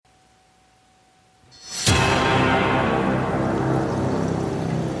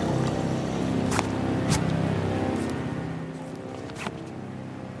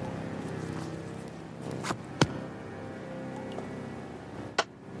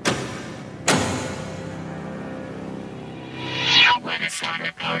When it's time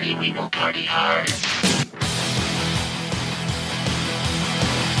to party, we will party hard.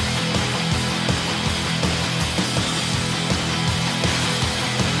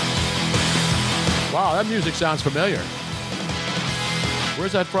 Wow, that music sounds familiar.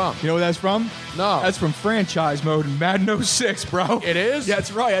 Where's that from? You know where that's from? No. That's from Franchise Mode in Madden 06, bro. It is? Yeah,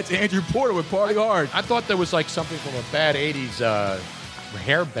 that's right. That's Andrew Porter with Party Hard. I thought there was like something from a bad 80s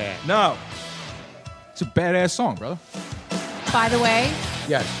hair band. No. It's a badass song, brother. By the way,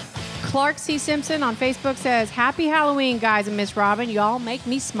 Yes. Clark C. Simpson on Facebook says, "Happy Halloween, guys and Miss Robin. Y'all make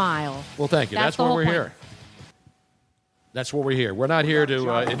me smile." Well, thank you. That's the why whole we're point. here. That's what we're here. We're not here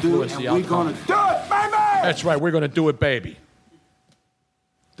to influence the outcome. We're gonna do it, baby! That's right. We're going to do it, baby.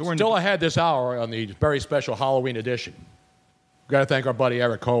 During Still ahead this hour on the very special Halloween edition. We've got to thank our buddy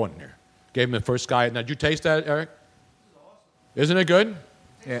Eric Cohen here. Gave him the first guy. Now, did you taste that, Eric? Isn't it good?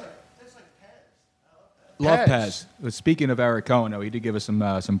 Yeah. Love Pez. Pez. But speaking of Eric Cohen, though, he did give us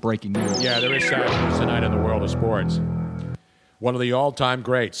some breaking news. Yeah, there is sad news tonight in the world of sports. One of the all-time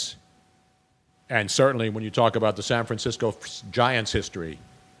greats, and certainly when you talk about the San Francisco Giants history,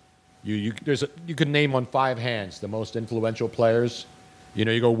 you can name on 5 hands the most influential players. You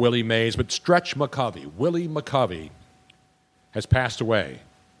know, you go Willie Mays, but Stretch McCovey, Willie McCovey, has passed away.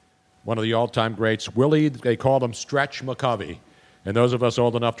 One of the all-time greats. Willie, they called him Stretch McCovey, and those of us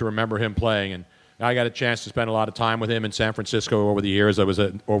old enough to remember him playing. And I got a chance to spend a lot of time with him in San Francisco over the years. I was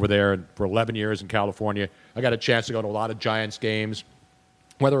over there for 11 years in California. I got a chance to go to a lot of Giants games,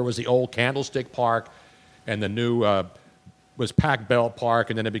 whether it was the old Candlestick Park and the new was Pac Bell Park,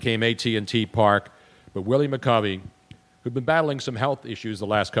 and then it became AT&T Park. But Willie McCovey, who'd been battling some health issues the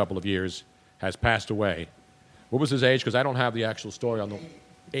last couple of years, has passed away. What was his age? Because I don't have the actual story on the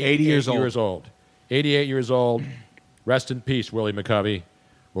 80 years old. 88 years old. Rest in peace, Willie McCovey.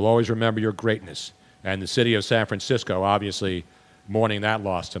 We'll always remember your greatness. And the city of San Francisco, obviously, mourning that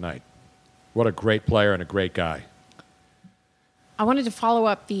loss tonight. What a great player and a great guy. I wanted to follow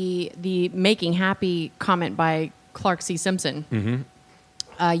up the making happy comment by Clark C. Simpson.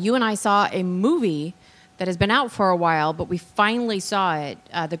 Mm-hmm. You and I saw a movie that has been out for a while, but we finally saw it,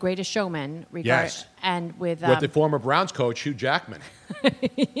 The Greatest Showman. Yes. And with the former Browns coach, Hugh Jackman.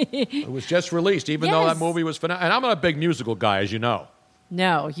 It was just released, even though that Yes. movie was phenomenal. And I'm not a big musical guy, as you know.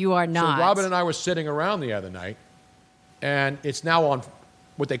 No, you are not. So Robin and I were sitting around the other night, and it's now on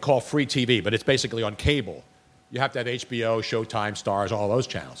what they call free TV, but it's basically on cable. You have to have HBO, Showtime, Stars, all those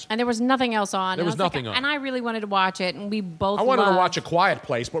channels. And there was nothing else on. There And was I like, nothing on. And I really wanted to watch it, and we both I wanted to loved- watch A Quiet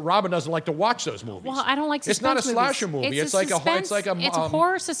Place, but Robin doesn't like to watch those movies. Well, I don't like suspense It's not a movies. slasher movie. It's like suspense. It's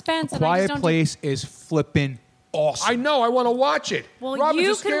horror suspense. and I Quiet just don't do- Place is flipping awesome. I know. I want to watch it. Well, Robin's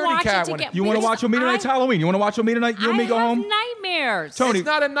you a can scaredy watch cat it when together. You want to watch with me tonight? It's Halloween. You want to watch with me tonight? You and me go home? Nightmares. Tony, It's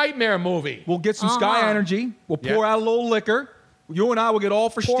not a nightmare movie. we'll get some Sky Energy. We'll Yeah. pour out a little liquor. You and I will get all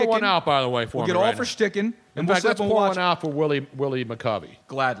for Pour sticking. one out, by the way, for We'll me get all right for now. sticking. In And we'll fact, sit let's up and pour watch one out for Willie McCovey.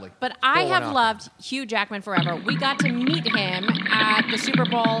 gladly. But I Pour one have out. loved Hugh Jackman forever. We got to meet him at the Super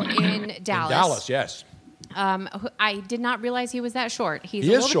Bowl in Dallas. Dallas, yes. I did not realize he was that short. He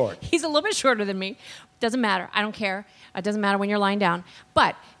is short. He's a little bit shorter than me. Doesn't matter. I don't care. It doesn't matter when you're lying down.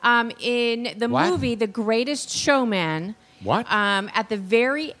 But in the What? movie The Greatest Showman, What? at the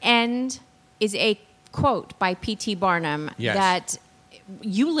very end is a quote by P.T. Barnum Yes. that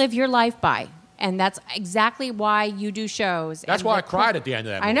you live your life by. And that's exactly why you do shows. That's And why the I cried at the end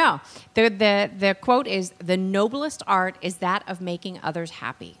of that I movie. know. The quote is, "The noblest art is that of making others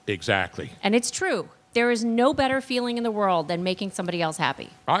happy." Exactly. And it's true. There is no better feeling in the world than making somebody else happy.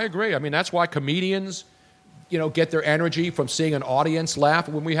 I agree. I mean, that's why comedians, get their energy from seeing an audience laugh.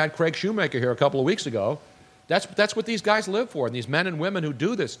 When we had Craig Shoemaker here a couple of weeks ago, that's what these guys live for, and these men and women who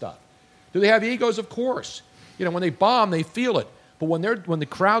do this stuff. Do they have egos? Of course. When they bomb, they feel it. But when the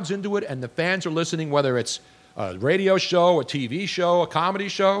crowd's into it and the fans are listening, whether it's a radio show, a TV show, a comedy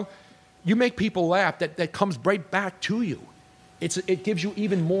show, you make people laugh. That comes right back to you. It gives you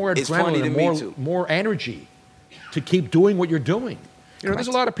even more It's funny adrenaline to and me, too. more energy to keep doing what you're doing. There's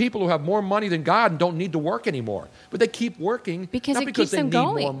a lot of people who have more money than God and don't need to work anymore, but they keep working Because not it because keeps they them need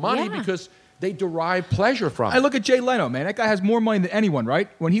going. more money, Yeah. because they derive pleasure from I it. look at Jay Leno, man. That guy has more money than anyone, right?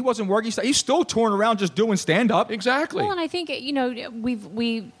 When he wasn't working, he's still touring around just doing stand-up. Exactly. Well, and I think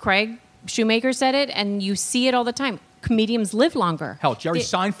Craig Shoemaker said it, and you see it all the time. Comedians live longer. Hell, Jerry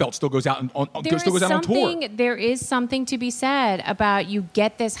Seinfeld still goes out on There still goes is out on tour. There is something to be said about you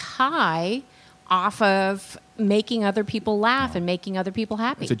get this high off of making other people laugh and making other people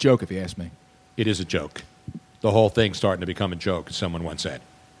happy. It's a joke, if you ask me. It is a joke. The whole thing's starting to become a joke, as someone once said.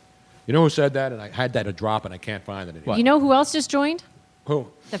 You know who said that? And I had that a drop, and I can't find it anymore. You know who else just joined? Who?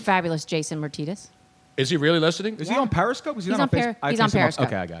 The fabulous Jason Martinez. Is he really listening? Is he on Periscope? Is he He's not on Facebook? I he's can't on see him Periscope.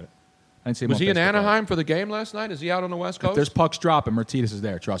 Okay, I got it. I didn't see him Was on he in Facebook, Anaheim for the game last night? Is he out on the West though. Coast? If there's pucks dropping, Martinez is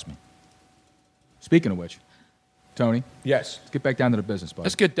there. Trust me. Speaking of which, Tony, Yes. let's get back down to the business, buddy.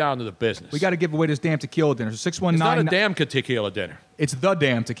 Let's get down to the business. We got to give away this damn tequila dinner. It's not a 619. damn tequila dinner. It's the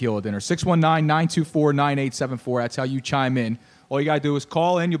damn tequila dinner. 619-924-9874. That's how you chime in. All you got to do is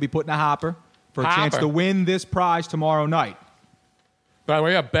call in. You'll be put in a hopper for a chance Hopper. to win this prize tomorrow night. By the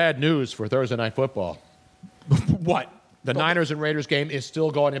way, we have bad news for Thursday Night Football. What? The Niners and Raiders game is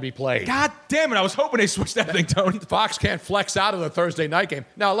still going to be played. God damn it. I was hoping they switched that thing, Tony. Fox can't flex out of the Thursday night game.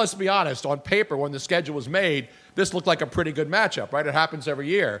 Now, let's be honest. On paper, when the schedule was made, this looked like a pretty good matchup, right? It happens every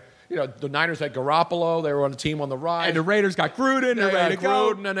year. You know, the Niners had Garoppolo. They were on a team on the rise. And the Raiders got Gruden. They're They ready had to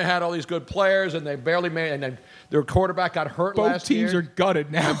go. Gruden, and they had all these good players, and they barely made. And then their quarterback got hurt Both last teams year. are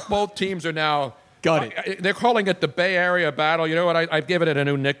gutted now. Both teams are now Gutted. They're calling it the Bay Area battle. You know what? I've given it a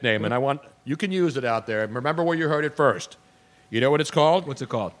new nickname, and I want you can use it out there. Remember where you heard it first. You know what it's called? What's it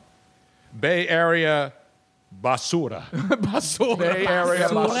called? Bay Area Basura. Basura. Bay Area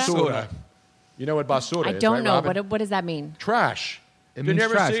Basura? Basura. You know what basura I is? don't right, know. Robin? What does that mean? Trash. It Did means you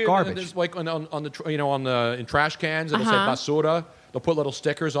ever trash, see it? garbage. There's like on the in trash cans, it'll say Uh-huh. basura. They'll put little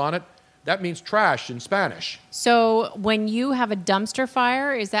stickers on it. That means trash in Spanish. So when you have a dumpster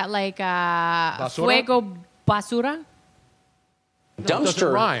fire, is that like Basura? fuego basura? It doesn't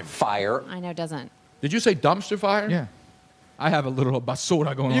Dumpster rhyme. fire. I know it doesn't. Did you say dumpster fire? Yeah. I have a little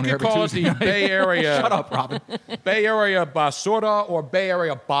basura going You on here. could every call it Tuesday the night. Bay Area. Shut up, Robin. Bay Area basura or Bay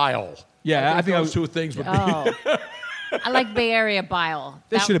Area bile. Yeah, I think those two things would be. Oh. I like Bay Area bile.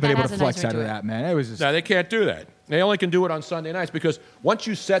 They should have been that able to has a flex nice out of ring to it. that, man. It was just. No, they can't do that. They only can do it on Sunday nights because once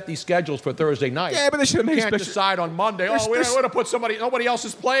you set these schedules for Thursday night, Yeah, but they should have you made can't special- decide on Monday. There's- We're there's- going to put somebody. Nobody else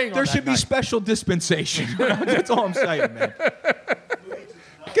is playing. There on should that be night. special dispensation. That's all I'm saying, man.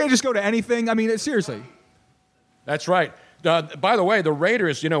 You can't just go to anything. I mean, seriously. That's right. By the way, the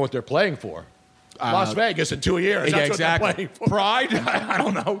Raiders, you know what they're playing for? Las Vegas in 2 years. That's what they're playing for. Pride? I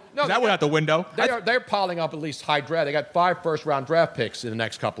don't know. No, that went out the window. They're piling up at least high draft. They got 5 first-round draft picks in the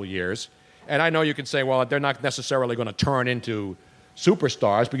next couple of years. And I know you can say, well, they're not necessarily going to turn into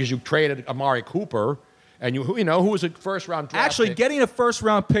superstars because you traded Amari Cooper, and you know who was a first-round draft Actually, pick. getting a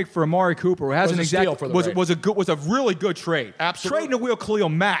first-round pick for Amari Cooper who hasn't Was a steal exactly for the was a really good trade. Absolutely. Trading a Khalil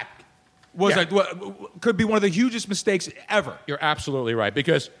Mack was Yeah. could be one of the hugest mistakes ever. You're absolutely right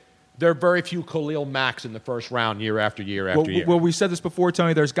because there are very few Khalil Macks in the first round year after year after year. Well, we said this before,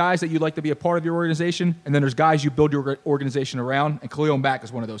 Tony. There's guys that you'd like to be a part of your organization, and then there's guys you build your organization around, and Khalil Mack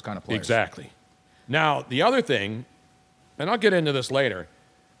is one of those kind of players. Exactly. Now, the other thing, and I'll get into this later,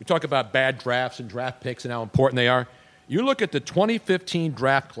 we talk about bad drafts and draft picks and how important they are. You look at the 2015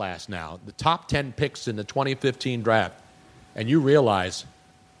 draft class now, the top 10 picks in the 2015 draft, and you realize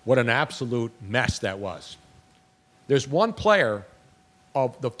what an absolute mess that was. There's one player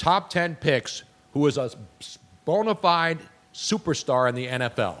of the top 10 picks who is a bona fide superstar in the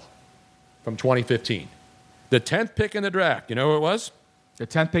NFL from 2015. The 10th pick in the draft, you know who it was? The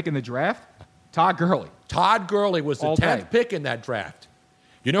 10th pick in the draft, Todd Gurley. Todd Gurley was the All 10th day. pick in that draft.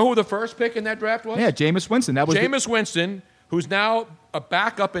 You know who the first pick in that draft was? Yeah, Jameis Winston. That was Jameis Winston, who's now a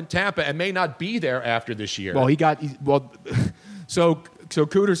backup in Tampa and may not be there after this year. So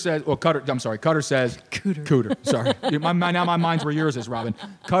Cooter says, well, Cutter. I'm sorry, Cutter says Cooter. Sorry, now my mind's where yours is, Robin.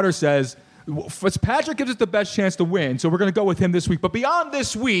 Cutter says Fitzpatrick gives us the best chance to win, so we're going to go with him this week. But beyond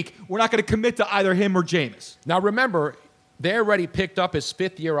this week, we're not going to commit to either him or Jameis. Now remember, they already picked up his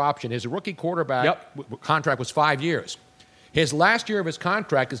 5th-year option. His rookie quarterback contract was 5 years. His last year of his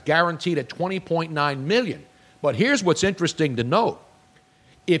contract is guaranteed at $20.9 million. But here's what's interesting to note.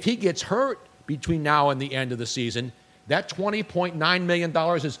 If he gets hurt between now and the end of the season, that $20.9 million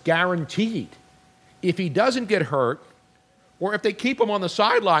is guaranteed. If he doesn't get hurt, or if they keep him on the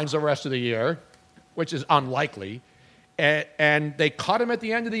sidelines the rest of the year, which is unlikely, and they cut him at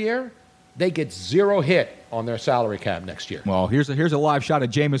the end of the year, they get 0 hit on their salary cap next year. Well, here's a live shot of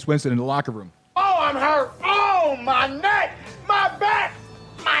Jameis Winston in the locker room. Oh, I'm hurt. Oh, my neck, my back,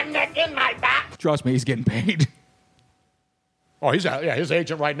 my neck and my back. Trust me, he's getting paid. Oh, his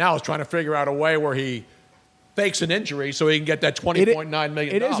agent right now is trying to figure out a way where he fakes an injury so he can get that $20.9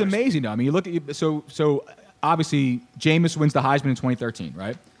 million. It is amazing, though. I mean, you look at so obviously Jameis wins the Heisman in 2013,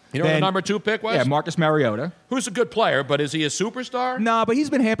 right? You know who the number 2 pick was? Yeah, Marcus Mariota. Who's a good player, but is he a superstar? No, but he's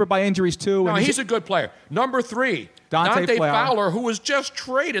been hampered by injuries too. No, and he's a good player. Number 3, Dante Fowler, who was just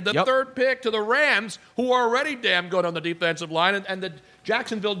traded, the 3rd pick to the Rams, who are already damn good on the defensive line, and the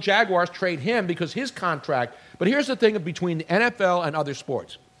Jacksonville Jaguars trade him because his contract. But here's the thing between the NFL and other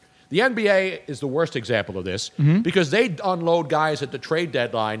sports. The NBA is the worst example of this because they unload guys at the trade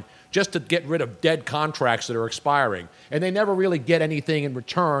deadline just to get rid of dead contracts that are expiring. And they never really get anything in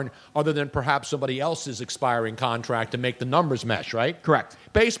return other than perhaps somebody else's expiring contract to make the numbers mesh, right? Correct.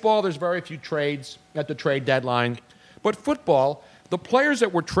 Baseball, there's very few trades at the trade deadline. But football, the players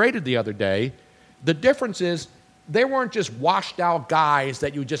that were traded the other day, the difference is they weren't just washed out guys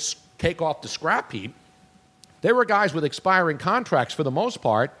that you just take off the scrap heap. They were guys with expiring contracts for the most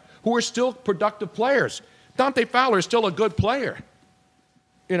part who are still productive players. Dante Fowler is still a good player.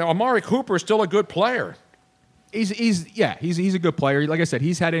 Amari Cooper is still a good player. He's a good player. Like I said,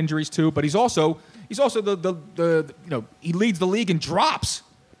 he's had injuries too, but he's also he leads the league in drops.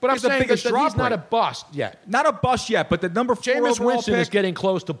 But I'm He's the saying biggest that drop he's not rate. a bust yet. Not a bust yet, but the number 4 Jameis overall Winston pick is getting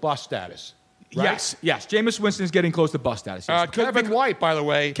close to bust status. Right? Yes. Jameis Winston is getting close to bust status. Yes. Kevin White, by the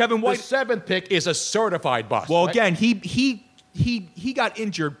way, Kevin White, the 7th pick is a certified bust. Well, right? again, he got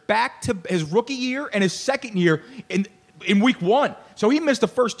injured back to his rookie year and his second year in week 1. So he missed the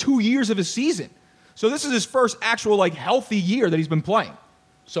first 2 years of his season. So this is his first actual healthy year that he's been playing.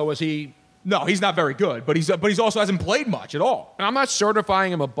 So is he? No, he's not very good, but he's also hasn't played much at all. I'm not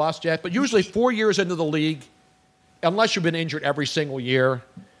certifying him a bust yet, but usually 4 years into the league, unless you've been injured every single year,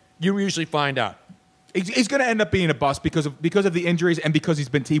 you usually find out. He's going to end up being a bust because of the injuries and because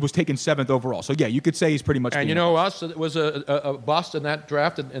he was taken 7th overall. So yeah, you could say he's pretty much. And you know us, it was a bust in that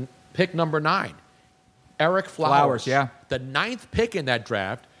draft and pick number 9, Eric Flowers. Yeah, the 9th pick in that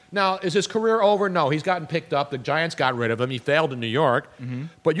draft. Now, is his career over? No, he's gotten picked up. The Giants got rid of him. He failed in New York. Mm-hmm.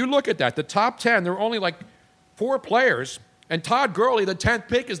 But you look at that. The top 10, there were only 4 players. And Todd Gurley, the 10th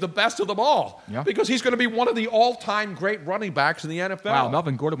pick, is the best of them all. Yeah. Because he's going to be one of the all-time great running backs in the NFL. Wow,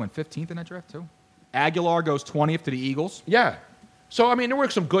 Melvin Gordon went 15th in that draft, too. Aguilar goes 20th to the Eagles. Yeah. So, there were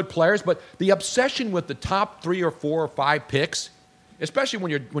some good players. But the obsession with the top 3 or 4 or 5 picks, especially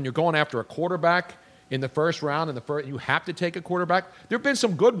when you're going after a quarterback in the first round, you have to take a quarterback. There have been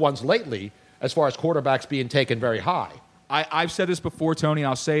some good ones lately as far as quarterbacks being taken very high. I've said this before, Tony, and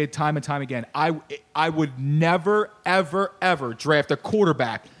I'll say it time and time again. I would never, ever, ever draft a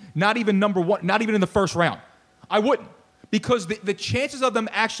quarterback, not even number 1, not even in the first round. I wouldn't. Because the chances of them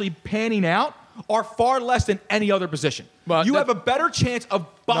actually panning out are far less than any other position. But you have a better chance of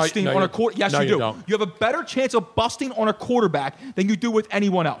busting on a quarterback. Yes, you do. Don't. You have a better chance of busting on a quarterback than you do with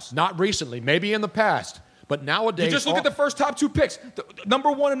anyone else. Not recently, maybe in the past, but nowadays. You just look at the first top 2 picks. The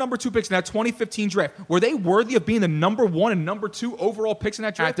number 1 and number 2 picks in that 2015 draft. Were they worthy of being the number 1 and number 2 overall picks in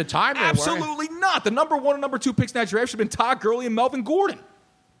that draft? At the time, they absolutely not. The number 1 and number 2 picks in that draft should have been Todd Gurley and Melvin Gordon.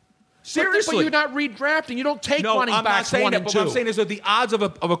 Seriously. But you're not redrafting. You don't take running I'm backs not saying 1 that, and but 2. what I'm saying is that the odds of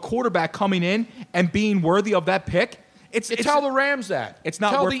a quarterback coming in and being worthy of that pick, tell the Rams that. It's not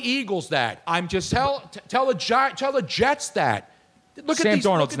tell worth, the Eagles that. I'm just tell the Jets that. Look Sam at these,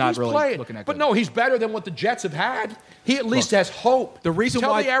 Darnold's not really playing. looking at But good. no, he's better than what the Jets have had. He at least has hope. The reason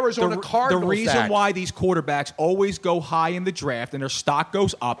tell why the Arizona Cardinals the reason why these quarterbacks always go high in the draft and their stock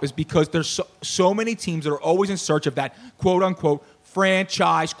goes up is because there's so many teams that are always in search of that quote unquote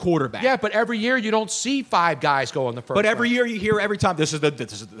franchise quarterback. Yeah, but every year you don't see 5 guys go in the first. But every round. year you hear every time this is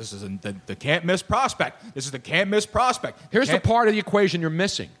the can't miss prospect. This is the can't miss prospect. Here's the part of the equation you're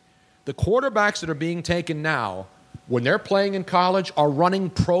missing. The quarterbacks that are being taken now, when they're playing in college, are running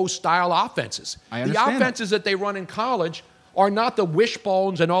pro-style offenses. I The understand offenses that they run in college are not the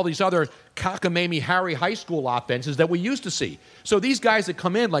wishbones and all these other cockamamie Harry high school offenses that we used to see. So these guys that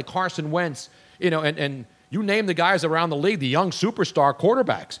come in like Carson Wentz, and you name the guys around the league, the young superstar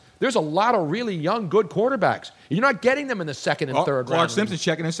quarterbacks. There's a lot of really young, good quarterbacks. You're not getting them in the second and third round. Clark Simpson's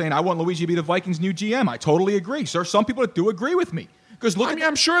checking in saying, I want Luigi to be the Vikings' new GM. I totally agree. Sir, some people do agree with me. Because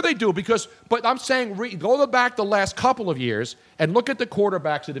I'm sure they do. But I'm saying go back the last couple of years and look at the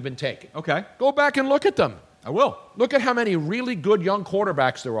quarterbacks that have been taken. Okay. Go back and look at them. I will. Look at how many really good young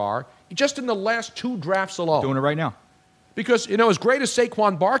quarterbacks there are just in the last 2 drafts alone. Doing it right now. Because, as great as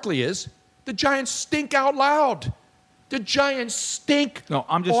Saquon Barkley is, the Giants stink out loud. The Giants stink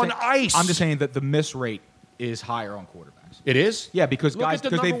on ice. I'm just saying that the miss rate is higher on quarterbacks. It is? Yeah, because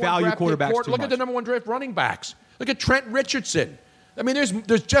they value quarterbacks too much. Look at the number 1 draft running backs. Look at Trent Richardson.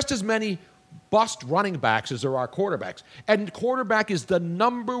 There's just as many bust running backs as there are quarterbacks. And quarterback is the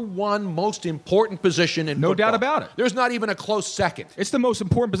number 1 most important position in football. No doubt about it. There's not even a close second. It's the most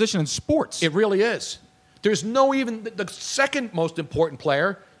important position in sports. It really is. There's no even the second most important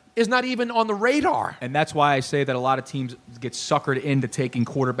player is not even on the radar. And that's why I say that a lot of teams get suckered into taking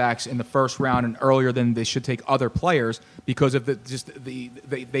quarterbacks in the first round and earlier than they should take other players because of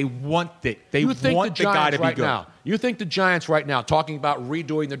they want it. They want the guy to be good. You think the Giants right now, talking about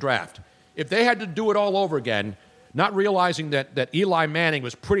redoing the draft, if they had to do it all over again, not realizing that Eli Manning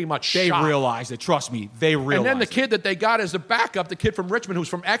was pretty much shot. They realized it. Trust me, they realized. And then the kid that they got as the backup, the kid from Richmond who's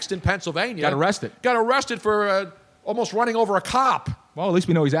from Exton, Pennsylvania, got arrested. Got arrested for almost running over a cop. Well, at least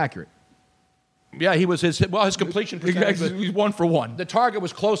we know he's accurate. Yeah, he was his completion percentage. He's 1 for 1. The target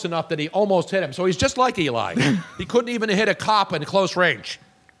was close enough that he almost hit him. So he's just like Eli. He couldn't even hit a cop in close range.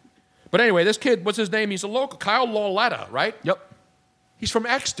 But anyway, this kid, what's his name? He's a local, Kyle Lauletta, right? Yep. He's from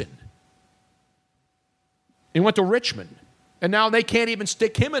Exton. He went to Richmond. And now they can't even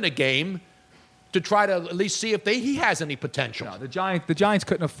stick him in a game to try to at least see if he has any potential. No, the Giants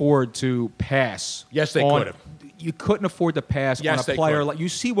couldn't afford to pass. Yes, they could have. You couldn't afford to pass on a player like you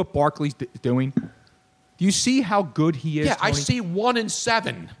see what Barkley's doing. Do you see how good he is? Yeah, Tony? I see 1 in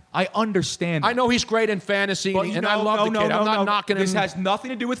 7. I understand. I know he's great in fantasy, and I love the kid. I'm not knocking him. This has nothing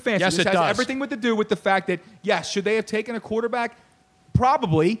to do with fantasy. Yes, this it has does. everything to do with the fact that, yes, should they have taken a quarterback?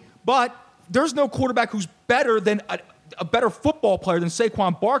 Probably, but there's no quarterback who's better than a better football player than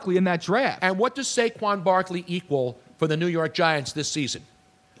Saquon Barkley in that draft. And what does Saquon Barkley equal for the New York Giants this season?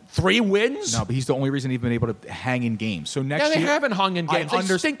 3 wins? No, but he's the only reason he's been able to hang in games. So next year, they haven't hung in games.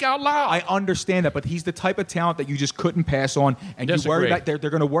 They stink out loud. I understand that, but he's the type of talent that you just couldn't pass on. And you worry about they're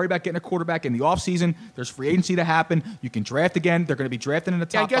going to worry about getting a quarterback in the offseason. There's free agency to happen. You can draft again. They're going to be drafting in the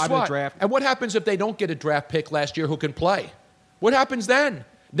top 5 of the draft. And what happens if they don't get a draft pick last year who can play? What happens then?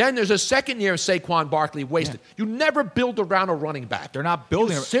 Then there's a second year of Saquon Barkley wasted. Yeah. You never build around a running back. They're not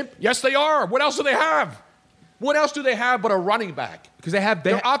building. Yes, they are. What else do they have? What else do they have but a running back? Because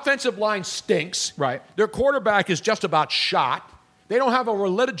their offensive line stinks. Right. Their quarterback is just about shot. They don't have a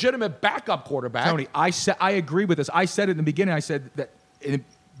legitimate backup quarterback. Tony, I agree with this. I said it in the beginning. I said that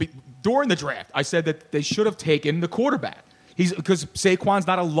during the draft, I said that they should have taken the quarterback. Because Saquon's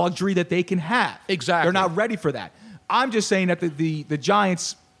not a luxury that they can have. Exactly. They're not ready for that. I'm just saying that the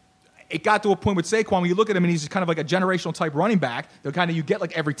Giants, it got to a point with Saquon when you look at him and he's kind of like a generational type running back. The kind of you get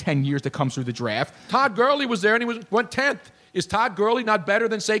like every 10 years that comes through the draft. Todd Gurley was there and he went 10th. Is Todd Gurley not better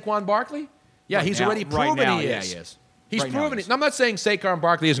than Saquon Barkley? Yeah, right he's now, already proven right now, he is. Yeah, he is. He's right proven it. I'm not saying Saquon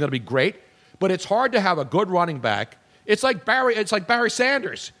Barkley isn't going to be great, but it's hard to have a good running back. It's like Barry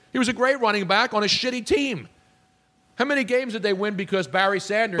Sanders. He was a great running back on a shitty team. How many games did they win because Barry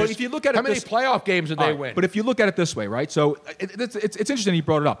Sanders? But if you look at how many playoff games did they win? But if you look at it this way, right? So it's interesting you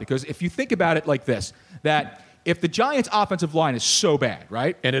brought it up because if you think about it like this, that if the Giants' offensive line is so bad,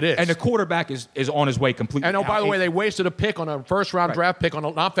 right? And it is. And the quarterback is on his way completely. And by the way, they wasted a pick on a first-round draft pick on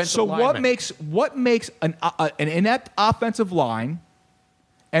an offensive lineman. So what makes an inept offensive line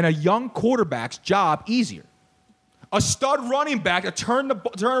and a young quarterback's job easier? A stud running back to turn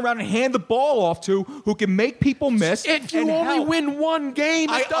around and hand the ball off to who can make people miss. If you only win 1 game,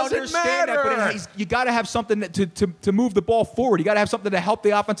 it doesn't matter. That, but you got to have something to move the ball forward. You got to have something to help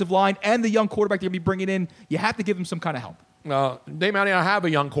the offensive line and the young quarterback they're going to be bringing in. You have to give them some kind of help. They might not have a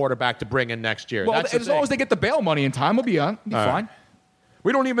young quarterback to bring in next year. Well, as long as they get the bail money in time, we'll be fine. Right.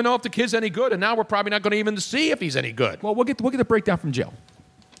 We don't even know if the kid's any good, and now we're probably not going to even see if he's any good. Well, we'll get the breakdown from Jill.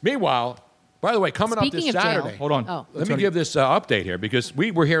 Meanwhile, by the way, coming up this Saturday. Jail. Hold on. Oh. Let me give this update here because we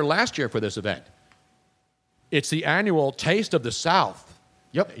were here last year for this event. It's the annual Taste of the South.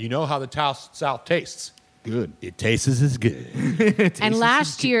 Yep. You know how the South tastes. Good. It tastes as good. And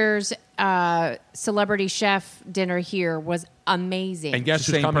last year's celebrity chef dinner here was amazing. And guess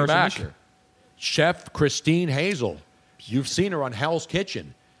who's coming back? Chef Christine Hazel. You've seen her on Hell's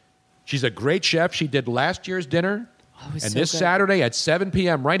Kitchen. She's a great chef. She did last year's dinner. And this Saturday at 7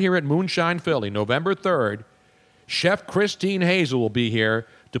 p.m. right here at Moonshine Philly, November 3rd, Chef Christine Hazel will be here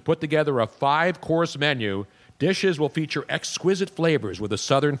to put together a 5-course menu. Dishes will feature exquisite flavors with a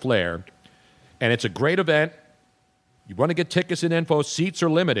southern flair. And it's a great event. You want to get tickets and info. Seats are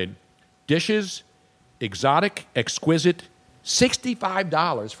limited. Dishes, exotic, exquisite,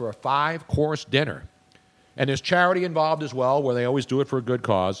 $65 for a 5-course dinner. And there's charity involved as well, where they always do it for a good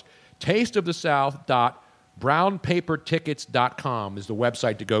cause. tasteofthesouth.brownpapertickets.com is the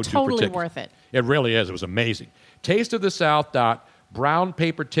website to go to for tickets. Totally worth it. It really is. It was amazing.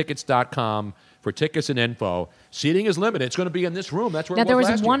 tasteofthesouth.brownpapertickets.com for tickets and info. Seating is limited. It's going to be in this room. That's where now, it was there was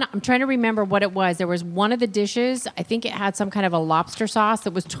last one. year. I'm trying to remember what it was. There was one of the dishes. I think it had some kind of a lobster sauce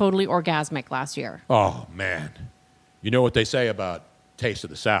that was totally orgasmic last year. Oh, man. You know what they say about Taste of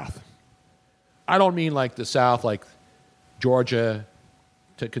the South. I don't mean like the South, like Georgia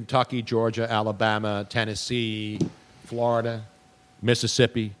to Kentucky, Georgia, Alabama, Tennessee, Florida,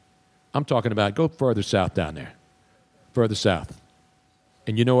 Mississippi. I'm talking about go further south down there. Further south.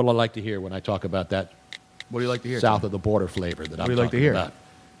 And you know what I like to hear when I talk about that? What do you like to hear? South of the border flavor that I'm What do you like to talking hear? about.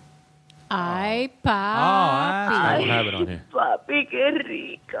 Ay, Oh, that's papi. I don't have it on here. Papi, qué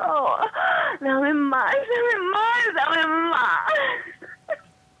rico. Dame más, dame más.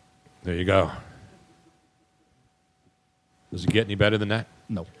 There you go. Does it get any better than that?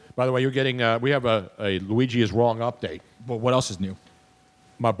 No. By the way, you're getting. We have a Luigi is wrong update. Well, what else is new?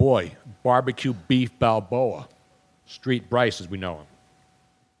 My boy, barbecue beef Balboa, Street Bryce as we know him.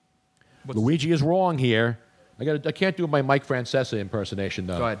 Luigi is wrong here. I can't do my Mike Francesa impersonation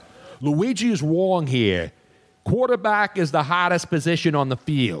though. Go ahead. Luigi is wrong here. Quarterback is the hottest position on the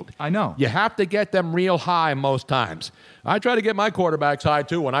field. I know. You have to get them real high most times. I try to get my quarterbacks high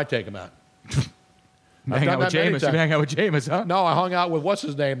too when I take them out. Hang out with Jameis. You hang out with Jameis, huh? No, I hung out with what's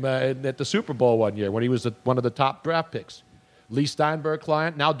his name at the Super Bowl one year when he was one of the top draft picks. Lee Steinberg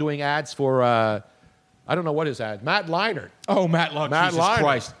client, now doing ads for I don't know what his ad. Matt Leinart. Oh, Matt Leinart. Matt Jesus Leinart.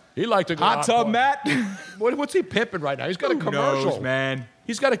 Christ. He liked to go Hot out tub, for- Matt. What's he pimping right now? He's got a Who commercial, knows, man?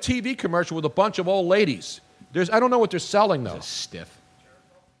 He's got a TV commercial with a bunch of old ladies. I don't know what they're selling though. Stiff.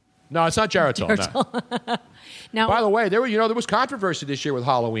 No, it's not Geritol. No. Now, By the way, there was controversy this year with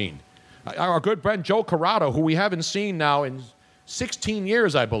Halloween. Our good friend Joe Corrado, who we haven't seen now in 16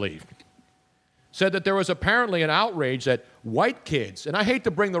 years, I believe, said that there was apparently an outrage that white kids, and I hate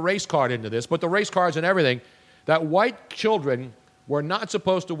to bring the race card into this, but the race cards and everything, that white children were not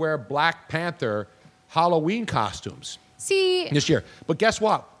supposed to wear Black Panther Halloween costumes see, this year. But guess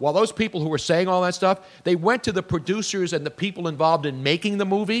what? While those people who were saying all that stuff, they went to the producers and the people involved in making the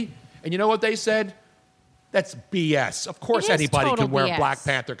movie, and you know what they said? That's BS. Of course It is anybody total can wear a BS. Black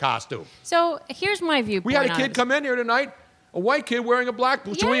Panther costume. so here's my viewpoint. We had a on kid it. come in here tonight, a white kid wearing a black.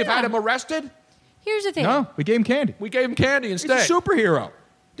 Should we have Yeah. had him arrested? Here's the thing. No, we gave him candy. We gave him candy He's instead. a superhero.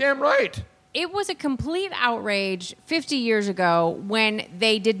 Damn right. It was a complete outrage 50 years ago when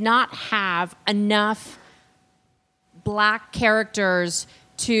they did not have enough black characters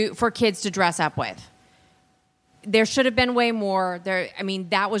for kids to dress up with. There should have been way more.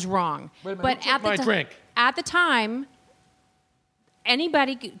 That was wrong. Wait a minute, but who took my drink? At the time,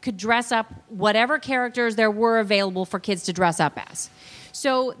 anybody could dress up whatever characters there were available for kids to dress up as.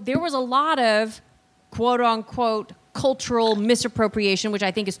 So there was a lot of quote unquote cultural misappropriation, which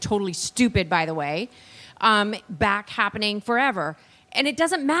I think is totally stupid, by the way, back happening forever. And it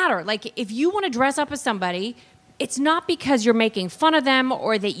doesn't matter. Like, if you want to dress up as somebody, it's not because you're making fun of them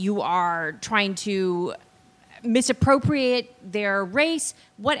or that you are trying to misappropriate their race,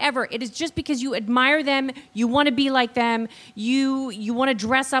 whatever. It is just because you admire them, you want to be like them, you want to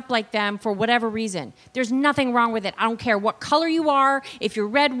dress up like them for whatever reason. There's nothing wrong with it. I don't care what color you are, if you're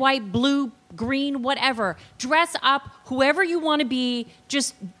red, white, blue, green, whatever. Dress up whoever you want to be.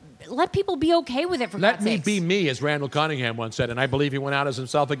 Just let people be okay with it, for Let God's me sakes. be me, as Randall Cunningham once said, and I believe he went out as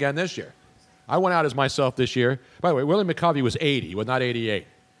himself again this year. I went out as myself this year. By the way, Willie McCovey was 80, he was not 88.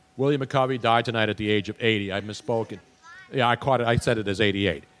 Willie McCovey died tonight at the age of 80. I misspoke. Yeah, I caught it. I said it as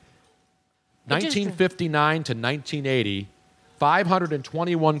 88. 1959 to 1980,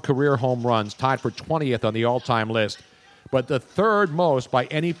 521 career home runs, tied for 20th on the all-time list, but the third most by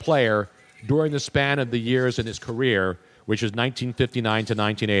any player during the span of the years in his career, which is 1959 to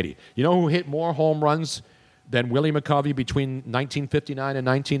 1980. You know who hit more home runs than Willie McCovey between 1959 and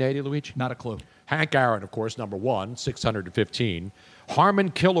 1980, Luigi? Not a clue. Hank Aaron, of course, number one, 615.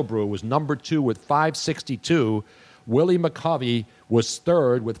 Harmon Killebrew was number two with 562. Willie McCovey was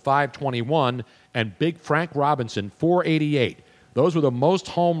third with 521. And Big Frank Robinson, 488. Those were the most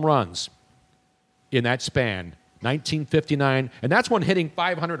home runs in that span, 1959. And that's when hitting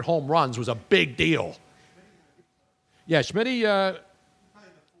 500 home runs was a big deal. Yeah, Schmitty,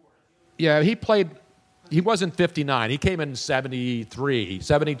 he played, he wasn't 59. He came in 73,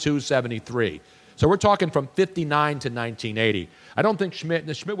 72, 73. So we're talking from 59 to 1980. I don't think Schmidt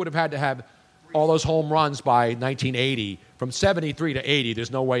would have had to have all those home runs by 1980. From 73 to 80,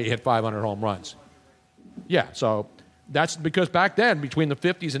 there's no way he hit 500 home runs. Yeah, so that's because back then, between the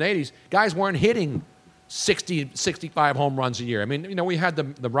 50s and 80s, guys weren't hitting 60, 65 home runs a year. I mean, we had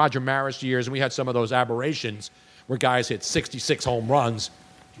the Roger Maris years, and we had some of those aberrations where guys hit 66 home runs.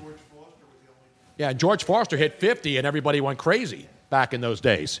 Yeah, George Foster hit 50, and everybody went crazy back in those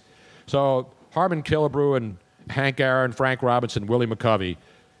days. So Harmon Killebrew and Hank Aaron, Frank Robinson, Willie McCovey.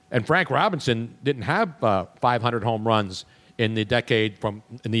 And Frank Robinson didn't have 500 home runs in the decade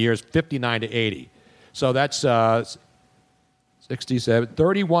in the years 59 to 80. So that's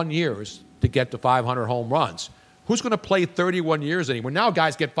 31 years to get to 500 home runs. Who's going to play 31 years anymore? Now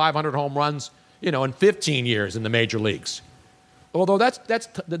guys get 500 home runs, in 15 years in the major leagues. Although that's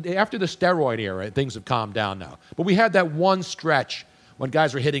after the steroid era, things have calmed down now. But we had that one stretch when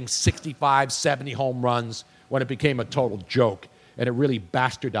guys were hitting 65, 70 home runs when it became a total joke. and it really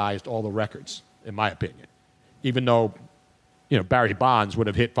bastardized all the records, in my opinion. Even though, Barry Bonds would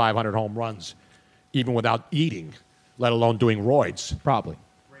have hit 500 home runs even without eating, let alone doing roids. Probably.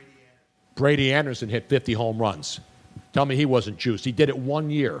 Brady Anderson hit 50 home runs. Tell me he wasn't juiced. He did it 1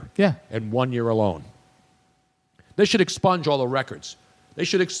 year. Yeah. And 1 year alone. They should expunge all the records. They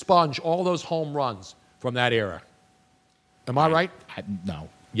should expunge all those home runs from that era. Am I right? No.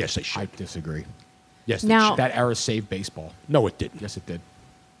 Yes, they should. I disagree. Yes, they Now- should. That era saved baseball. No, it didn't. Yes, it did.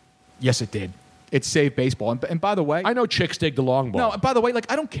 Yes, it did. It saved baseball. And by the way, I know chicks dig the long ball. no. By the way,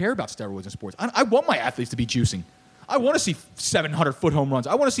 I don't care about steroids in sports. I want my athletes to be juicing. I want to see 700-foot home runs.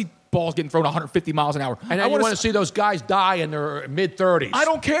 I want to see balls getting thrown 150 miles an hour. And then you want to see those guys die in their mid-30s. I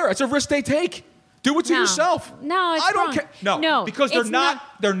don't care. It's a risk they take. Do it to No. yourself. No, it's I don't wrong. care. No, because it's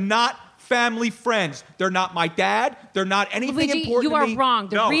they're not family friends. They're not my dad. They're not anything Luigi, important you to are me. wrong.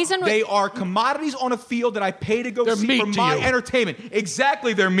 The no, reason they are commodities on a field that I pay to go They're see meat for to my you. entertainment.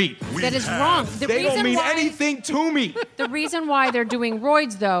 Exactly, they're meat. That is wrong. The They reason don't mean why, anything to me. The reason why they're doing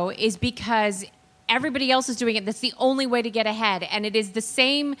roids, though, is because everybody else is doing it. That's the only way to get ahead. And it is the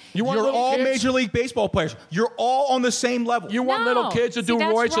same. You want You're little all kids? Major League Baseball players. You're all on the same level. You want No. little kids to See, do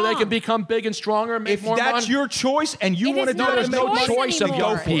that's roids so they wrong. can become big and stronger and make if more that's money? your choice and you It want to is do not it, there's a no choice choice of anymore.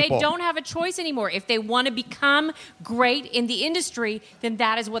 young people. They don't have a choice anymore. If they want to become great in the industry, then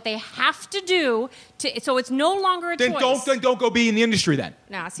that is what they have to do. So it's no longer a then choice. don't go be in the industry then.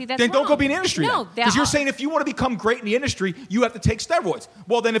 Nah, see, that's then don't go wrong. be in the industry No, because you're saying if you want to become great in the industry, you have to take steroids.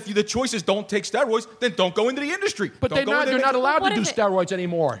 Well, then if the choice is don't take steroids, then don't go into the industry. But Don't they're go not, into they're the- not allowed What to do if it- steroids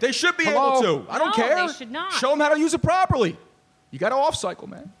anymore. They should be Hello? able to. I don't No, care. they should not. Show them how to use it properly. You got to off cycle,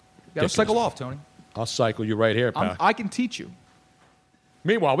 man. You got to Ridiculous. cycle off, Tony. I'll cycle you right here, pal. I can teach you.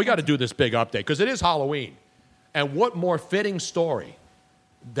 Meanwhile, we got to do this big update because it is Halloween. And what more fitting story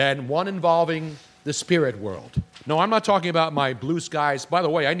than one involving the spirit world? No, I'm not talking about my blue skies. By the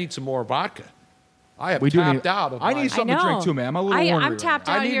way, I need some more vodka. I have tapped out of I my- need something to know. drink too, man. I'm a little I'm ornery right tapped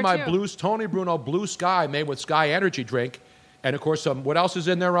now. out I need here my too. Tony Bruno Blue Sky made with Sky Energy drink. And of course, what else is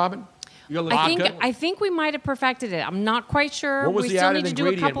in there, Robin? You got a little vodka? I think we might have perfected it. I'm not quite sure. What was we the still added need to do a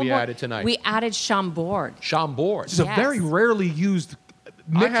ingredient couple we more. added tonight? We added Chambord. Chambord. It's a Yes. very rarely used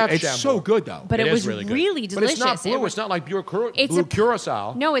mix. I have It's so Chambord. good, though. But it is was really, good. really But it's not delicious. blue. It was- It's not like blue It's blue a-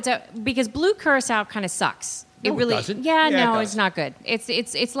 curacao. No, because blue curacao kind of sucks. No, it really doesn't. Yeah, Yeah, it no, does. it's not good.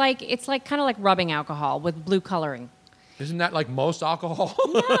 It's like kind of like rubbing alcohol with blue coloring. Isn't that like most alcohol?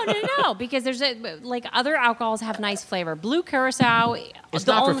 No, because there's like other alcohols have nice flavor. Blue curacao. It's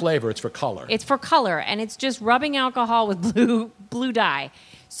the not for only- flavor. It's for color. It's for color, and it's just rubbing alcohol with blue dye.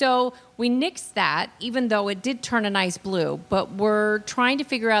 So we nixed that, even though it did turn a nice blue. But we're trying to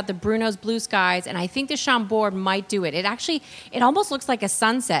figure out the Bruno's Blue Skies, and I think the Chambord might do it. It almost looks like a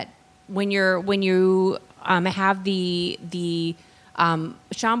sunset when you have the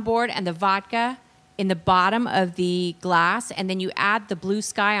Chambord and the vodka in the bottom of the glass, and then you add the blue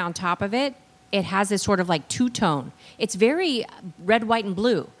sky on top of it. It has this sort of like two-tone. It's very red, white, and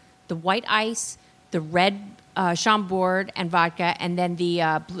blue. The white ice, the red Chambord and vodka, and then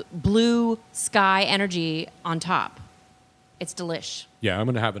the blue sky energy on top. It's delish. Yeah, I'm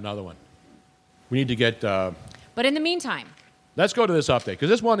going to have another one. We need to get. But in the meantime, Let's go to this update because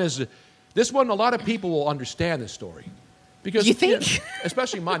this one. A lot of people will understand this story because You think?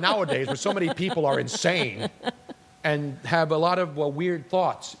 especially nowadays, where so many people are insane and have a lot of weird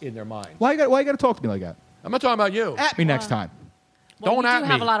thoughts in their mind. Why you got to talk to me like that? I'm not talking about you. At me next time. well, Don't you at do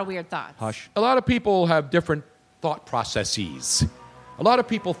have me. a lot of weird thoughts. Hush. A lot of people have different thought processes. A lot of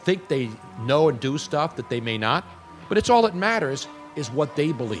people think they know and do stuff that they may not, but it's all that matters is what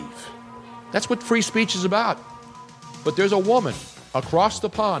they believe. That's what free speech is about. But there's a woman across the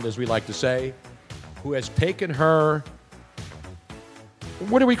pond, as we like to say, who has taken her.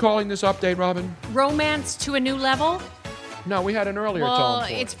 What are we calling this update, Robin? Romance to a new level. No, we had an earlier Well, tone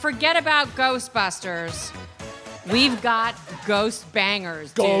for it's it. forget about Ghostbusters. We've got Ghost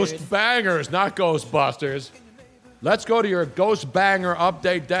Bangers, Ghost dude. Bangers, not Ghostbusters. Let's go to your Ghost Banger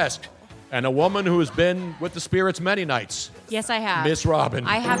update desk. And a woman who has been with the spirits many nights, Yes, I have. Miss Robin.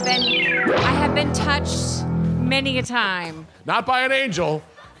 I have been touched many a time. Not by an angel.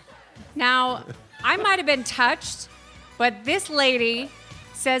 Now, I might have been touched, but this lady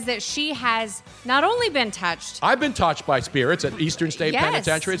says that she has not only been touched. I've been touched by spirits at Eastern State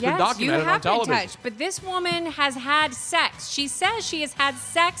Penitentiary. It's been documented you have on television. Been touched, but this woman has had sex. She says she has had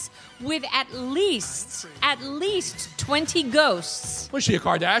sex with at least 20 ghosts. Was she a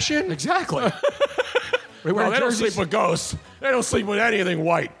Kardashian? Exactly. Well, they don't sleep with ghosts. They don't sleep with anything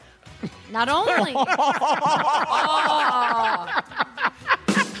white. Not only. Oh.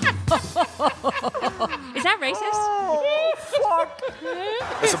 Is that racist?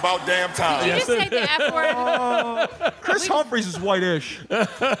 fuck? It's about damn time. Did you just say the F word? Chris Humphries is white-ish.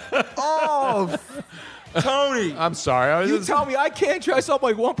 Oh, Tony. I'm sorry. You tell me I can't dress up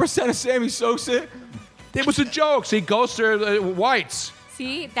like 1% of Sammy Sosa? It was a joke. See, ghosts are whites.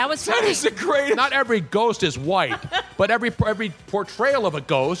 See, that was That funny. is the greatest. Not every ghost is white, but every portrayal of a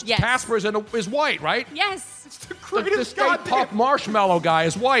ghost, Yes. Casper is white, right? Yes. It's the The greatest Stay goddamn. Puft Marshmallow guy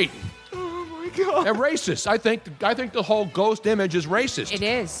is white. Oh my God. They're racist. I think the whole ghost image is racist. It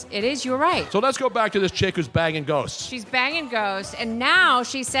is. It is. You're right. So let's go back to this chick who's banging ghosts. She's banging ghosts, and now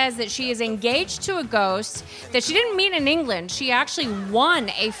she says that she is engaged to a ghost that she didn't meet in England. She actually won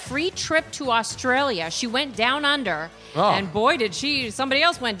a free trip to Australia. She went down under, and boy, did somebody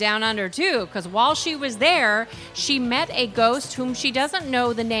else went down under too, because while she was there, she met a ghost whom she doesn't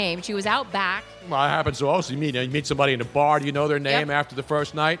know the name. She was out back, Well, that happens so also. You meet somebody in a bar. Do you know their name Yep. after the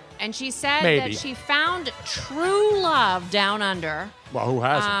first night? and she said Maybe. that she found true love down under. Well, who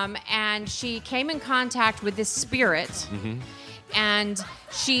hasn't? And she came in contact with this spirit, and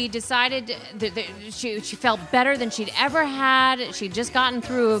she decided that she felt better than she'd ever had. She'd just gotten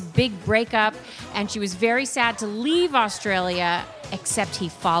through a big breakup, and she was very sad to leave Australia, except he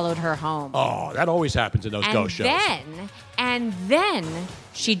followed her home. Oh, that always happens in those ghost shows. And then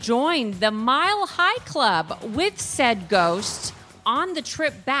she joined the Mile High Club with said ghost on the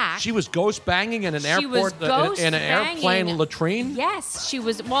trip back. She was ghost banging in an She was airport, ghost in an airplane banging. latrine? Yes, she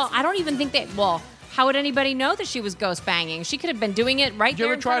was. Well, I don't even think that. Well, how would anybody know that she was ghost banging? She could have been doing it right Did you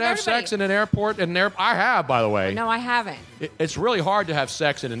there ever in try front to of have everybody. sex in an airport? I have, by the way. No, I haven't. It's really hard to have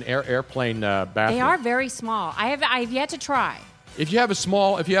sex in an airplane bathroom. They are very small. I've yet to try. If you have a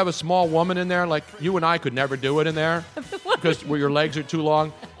small woman in there, like you and I could never do it in there because where your legs are too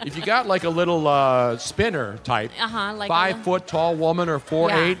long. If you got like a little spinner type, Like 5 foot tall woman or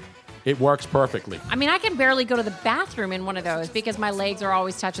 4'8", it works perfectly. I mean, I can barely go to the bathroom in one of those because my legs are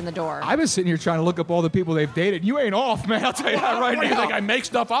always touching the door. I've been sitting here trying to look up all the people they've dated. You ain't off, man. I'll tell you that right What do now. you think I make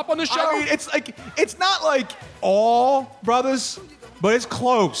stuff up on the show? I mean, it's not like all brothers, but it's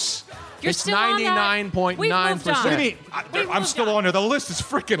close. You're It's still on that? 99.9%. What do you mean? We've I'm moved still on. on there. The list is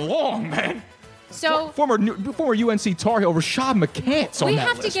freaking long, man. So Former UNC Tar Heel Rashad McCants on we that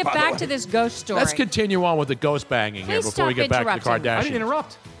have to list, get by the back way. to this ghost story. Let's continue on with the ghost banging here Please before we stop get back to the interrupting. Kardashians. I didn't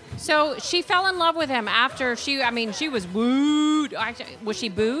interrupt. So she fell in love with him after she was wooed. Actually, was she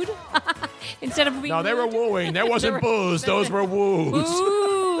booed? Instead of being No, they were wooed? wooing. There wasn't booze. Those were woos.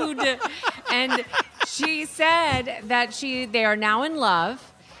 Wooed. And she said that they are now in love.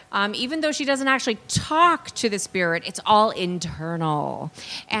 Even though she doesn't actually talk to the spirit, it's all internal.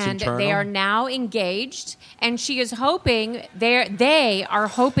 And internal? they are now engaged, and she is hoping, they are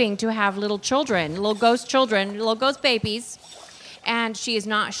hoping to have little children, little ghost babies. And she is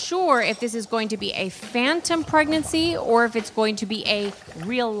not sure if this is going to be a phantom pregnancy or if it's going to be a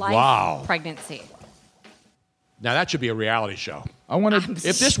real life pregnancy. Now, that should be a reality show. I want to.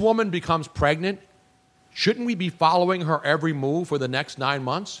 If this woman becomes pregnant, shouldn't we be following her every move for the next 9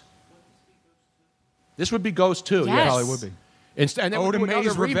 months? This would be Ghost 2. Yes. Probably would be. And then we'll Oda do another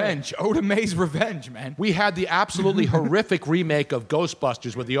Mae's remake. Revenge. Oda Mae's Revenge, man. We had the absolutely horrific remake of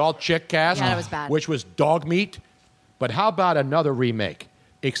Ghostbusters with the all-chick cast. Yeah, that was bad. Which was dog meat. But how about another remake?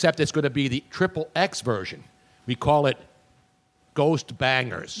 Except it's going to be the XXX version. We call it Ghost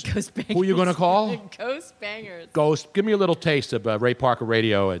Bangers. Ghost bangers. Who are you going to call? Ghost bangers. Ghost. Give me a little taste of Ray Parker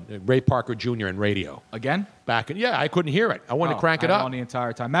Radio and Ray Parker Jr. and radio. Again? Yeah, I couldn't hear it. I wanted to crank it I had up. on the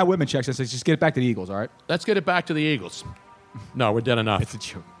entire time. Matt Whitman checks and says, just get it back to the Eagles, all right? Let's get it back to the Eagles. No, we're done enough. It's a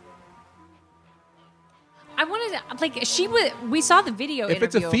joke. I wanted to, we saw the video If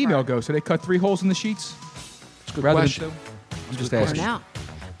it's a interview of female her. ghost, do they cut 3 holes in the sheets? It's a good Rather question. than 2? I'm just I don't asking. know.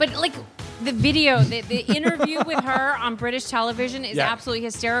 But the video, the interview with her on British television is Yeah. absolutely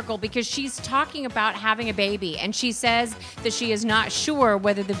hysterical because she's talking about having a baby, and she says that she is not sure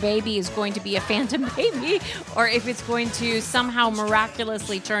whether the baby is going to be a phantom baby or if it's going to somehow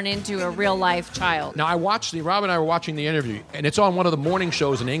miraculously turn into a real life child. Now, Rob and I were watching the interview, and it's on one of the morning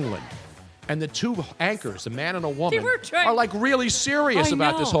shows in England. And the two anchors, a man and a woman, were trying- are like really serious I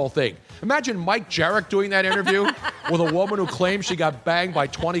about this know. whole thing. Imagine Mike Jarek doing that interview with a woman who claims she got banged by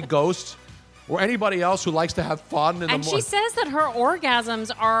 20 ghosts, or anybody else who likes to have fun in the And she morning. saes that her orgasms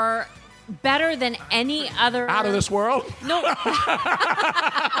are better than any other. Out of this world? No.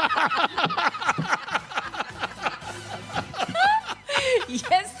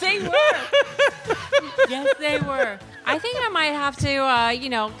 Yes, they were. Yes, they were. I think I might have to,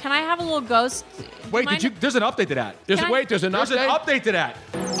 can I have a little ghost? Wait, there's an update to that. There's Can I- an There's an update? update to that.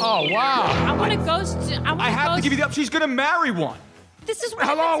 Oh, wow. I want a ghost. I have to give you the She's going to marry one. This is what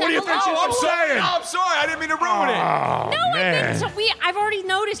Hello, what do you think I'm saying? I'm sorry. I didn't mean to ruin it. No, man. I've already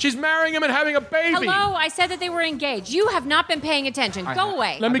noticed. She's marrying him and having a baby. Hello, I said that they were engaged. You have not been paying attention. Go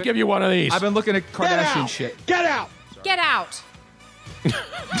away. Let me give you one of these. I've been looking at Kardashian shit. Get out! Get out.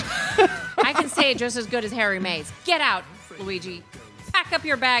 I can say it just as good as Harry Mays. Get out, Luigi. Pack up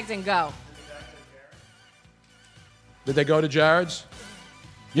your bags and go. Did they go to Jared's?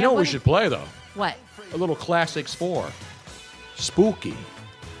 You Yeah, know what we what- should play, though? What? A little Classics 4. Spooky.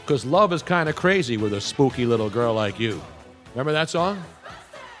 Because love is kind of crazy with a spooky little girl like you. Remember that song?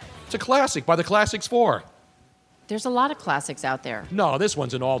 It's a classic by the Classics 4. There's a lot of classics out there. No, this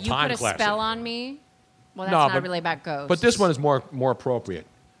one's an You all-time put a classic. spell on me? Well, that's No, not but- really about ghosts. But this one is more appropriate.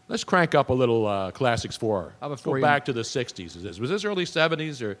 Let's crank up a little Classics 4. How about Let's go 4 back to the 60s. Was this early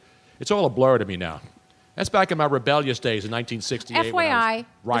 70s? Or it's all a blur to me now. That's back in my rebellious days in 1968. when I FYI, was the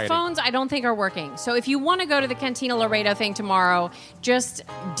rioting. phones I don't think are working. So if you want to go to the Cantina Laredo thing tomorrow, just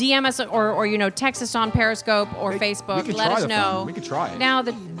DM us or text us on Periscope or Facebook. we could Let try us the know. phone. We could try it. Now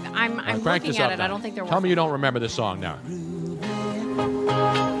that I'm Crank looking this at up it, now. I don't think they're Tell working. me you don't remember this song now.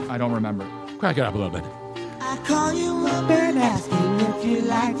 I don't remember. Crank it up a little bit. I call you up and ask you if you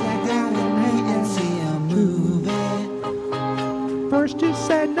like to go and see a movie. First you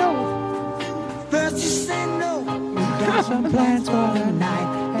said no. First you say no, you got some plans for the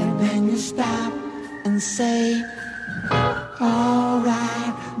night, and then you stop and say,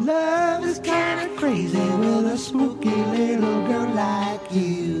 alright, love is kinda crazy with a spooky little girl like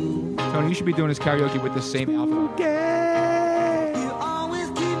you. Tony, you should be doing this karaoke with the same outfit on. You always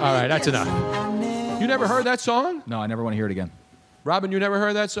keep All right, that's enough. You never heard that song? No, I never want to hear it again. Robin, you never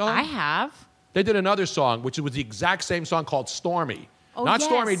heard that song? I have. They did another song, which was the exact same song called Stormy. Oh, Not yes.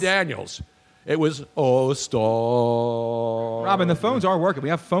 Stormy Daniels. It was, Oh, Stormy. Robin, the phones are working. We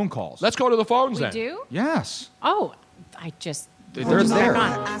have phone calls. Let's go to the phones We then. do? Yes. Oh, I just. They're turned there.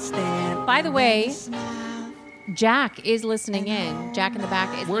 on. I stand By the way, Jack is listening in. Jack in the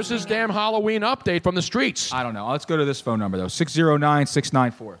back is. Where's this listening in. damn Halloween update from the streets? I don't know. Let's go to this phone number, though.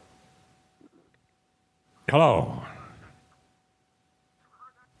 609-694. Hello.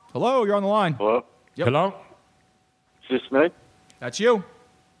 Hello, you're on the line. Hello? Yep. Hello? Is this me? That's you.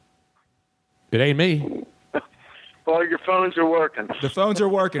 It ain't me. Well, your phones are working. The phones are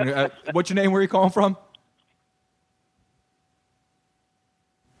working. What's your name? Where are you calling from?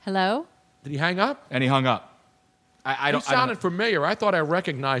 Hello? Did he hang up? And he hung up. I don't. He sounded familiar. I thought I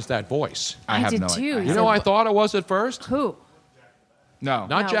recognized that voice. I have did no too. idea. You know, I thought it was at first. Who? No. Not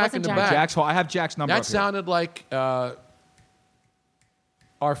No, it Jack in wasn't the Jack. back. Jack's. I have Jack's number. That up here. sounded like our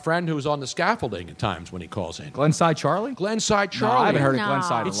friend who's on the scaffolding at times when he calls in. Glenside Charlie. Glenside No, Charlie. I haven't heard No. of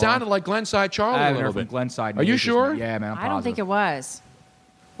Glenside. It sounded like Glenside Charlie I a haven't little heard from bit. Glenside. in Are you ages, sure? man. Yeah, man. I'm I don't think positive. it was.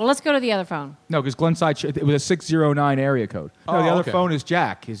 Well, let's go to the other phone. No, because Glenside. It was a 609 area code. No, Oh, the other okay. phone is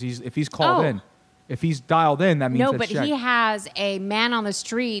Jack. If he's called Oh. in, if he's dialed in, that means No, that's but Jack. he has a man on the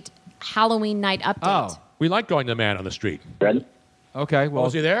street Halloween night update. Oh, We like going to the man on the street. okay. Well, Well,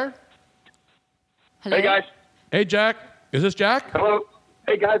 is he there? Hello? Hey, guys. Hey, Jack. Is this Jack? Hello.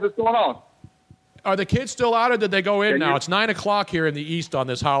 Hey, guys, what's going on? Are the kids still out or did they go in Can now? you- It's 9 o'clock here in the East on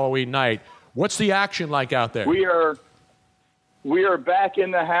this Halloween night. What's the action like out there? We are back in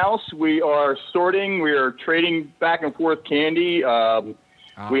the house. We are sorting. We are trading back and forth candy.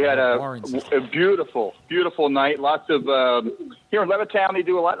 We had Lawrence. a beautiful, beautiful night. Lots of here in Levittown. They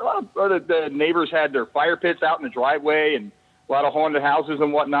do a lot of the neighbors had their fire pits out in the driveway and a lot of haunted houses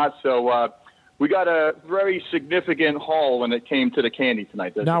and whatnot. So we got a very significant haul when it came to the candy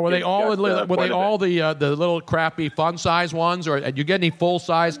tonight. Now, were they all the little crappy fun size ones, or did you get any full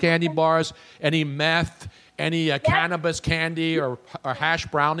size candy bars, any meth, any cannabis candy, or hash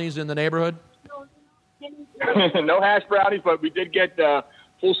brownies in the neighborhood? No hash brownies, but we did get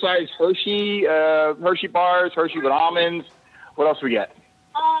full size Hershey bars, Hershey with almonds. What else we get?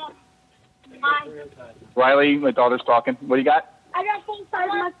 Riley, my daughter's talking. What do you got? I got full-size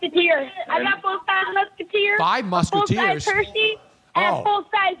Musketeers. I got full-size Musketeers. 5 Musketeers? Full-size Hershey. Oh. And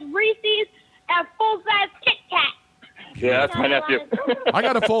full-size Reese's. And full-size Kit Kat. Yeah, that's my nephew. I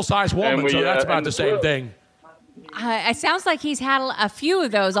got a full size woman, And we, so that's about and the same we're- thing. It sounds like he's had a few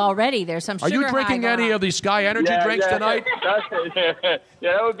of those already. There's some Are sugar you drinking high going any on. of these Sky Energy drinks tonight? Yeah,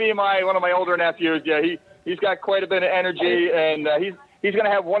 that would be one of my older nephews. Yeah, he's got quite a bit of energy, and he's going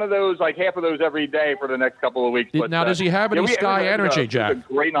to have one of those, like half of those every day for the next couple of weeks. Now, does he have any Sky Energy, Jack? It was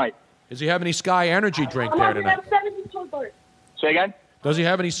a great night. Does he have any Sky Energy drink I'm there not going to tonight? have 70 chocolates. Say again? Does he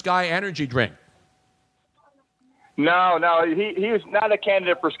have any Sky Energy drink? No, he is not a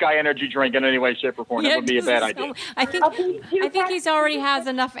candidate for Sky Energy drink in any way, shape, or form. Yeah, That would be a bad so- idea. I think he's already has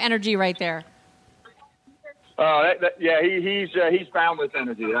enough energy right there. He's boundless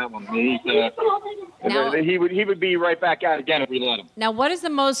energy. That one. He would be right back out again if we let him. Now, what is the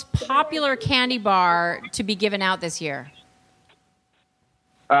most popular candy bar to be given out this year?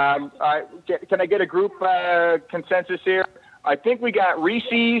 Can I get a group consensus here? I think we got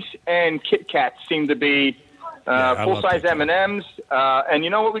Reese's and Kit Kats seem to be full-size M&Ms. And you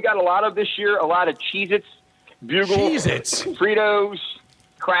know what we got a lot of this year? A lot of Cheez-Its, Bugle, Cheez-Its. Fritos,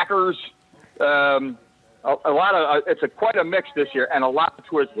 crackers. A lot of it's quite a mix this year, and a lot of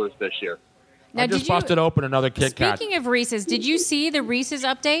Twizzlers this year. Now, I just busted open another Kit Kat. Speaking of Reese's, did you see the Reese's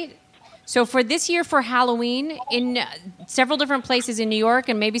update? So for this year for Halloween, in several different places in New York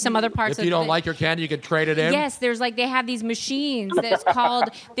and maybe some other parts If you don't like your candy, you can trade it in. Yes, there's they have these machines that's called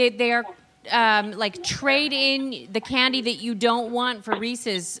they are like trade in the candy that you don't want for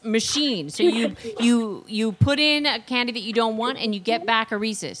Reese's machine. So you put in a candy that you don't want and you get back a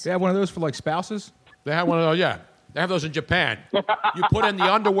Reese's. They have one of those for like spouses? They have one of those, yeah. They have those in Japan. You put in the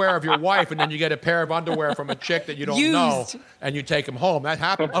underwear of your wife, and then you get a pair of underwear from a chick that you don't know, and you take them home. That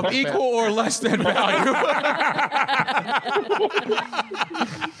happens. Of equal or less than value.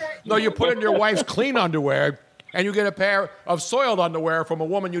 No, you put in your wife's clean underwear, and you get a pair of soiled underwear from a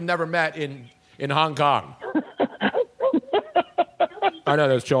woman you never met in Hong Kong. I know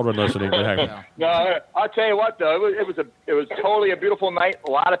there's children listening. But hey. No, I'll tell you what, though, it was totally a beautiful night.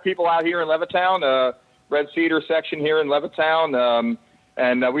 A lot of people out here in Levittown. Red Cedar section here in Levittown,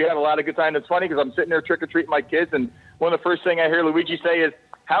 and we had a lot of good time. It's funny because I'm sitting there trick-or-treating my kids, and one of the first things I hear Luigi say is,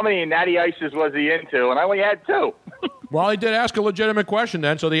 how many Natty Ices was he into? And I only had 2. Well, he did ask a legitimate question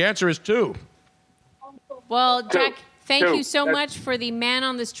then, so the answer is 2. Well, Jack, thank you so much for the Man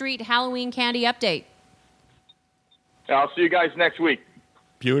on the Street Halloween candy update. I'll see you guys next week.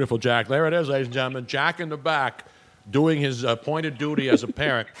 Beautiful, Jack. There it is, ladies and gentlemen. Jack in the back doing his appointed duty as a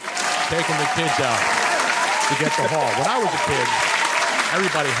parent, taking the kids out to get the haul. When I was a kid,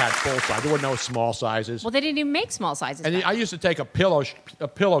 everybody had full size. There were no small sizes. Well, they didn't even make small sizes. And I used to take a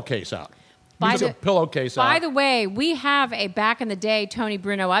pillowcase out. By the way, we have a back in the day Tony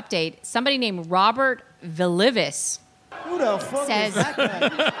Bruno update. Somebody named Robert Vilivis Who the fuck says is that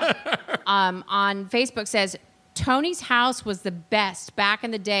guy? on Facebook says Tony's house was the best back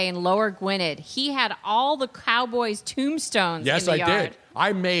in the day in Lower Gwinnett. He had all the Cowboys tombstones. Yes, in the yard. did.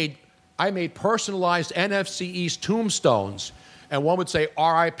 I made personalized NFC East tombstones, and one would say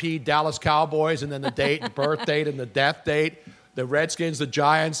R.I.P. Dallas Cowboys, and then the date, and birth date, and the death date, the Redskins, the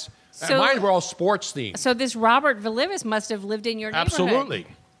Giants. And mine were all sports themed. So this Robert Vilivis must have lived in your neighborhood. Absolutely.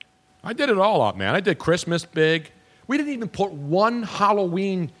 I did it all up, man. I did Christmas big. We didn't even put one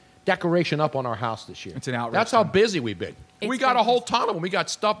Halloween decoration up on our house this year. It's an outrage. That's how busy we've been. We got a whole ton of them. We got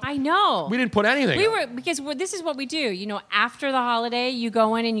stuff. I know. We didn't put anything up. Because this is what we do. You know, after the holiday, you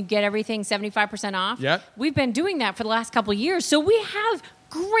go in and you get everything 75% off. Yeah. We've been doing that for the last couple of years. So we have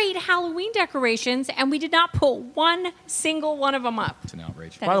great Halloween decorations, and we did not put one single one of them up. It's an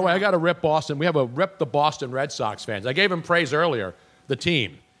outrage. By the way, I got to rip Boston. We have a rip the Boston Red Sox fans. I gave him praise earlier, the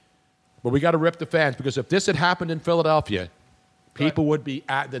team. But we got to rip the fans because if this had happened in Philadelphia, people would be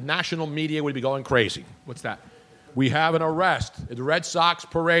the national media would be going crazy. What's that? We have an arrest at the Red Sox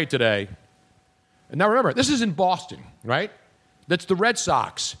parade today. And now remember, this is in Boston, right? That's the Red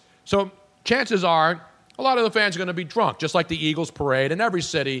Sox. So chances are a lot of the fans are going to be drunk, just like the Eagles parade. In every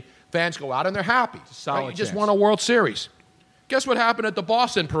city, fans go out and they're happy. Solid You just chance. won a World Series. Guess what happened at the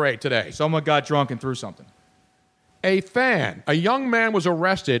Boston parade today? Someone got drunk and threw something. A young man was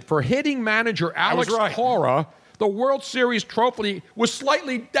arrested for hitting manager Alex Cora. The World Series trophy was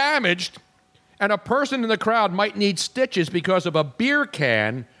slightly damaged, and a person in the crowd might need stitches because of a beer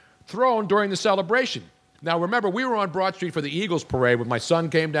can thrown during the celebration. Now, remember, we were on Broad Street for the Eagles parade when my son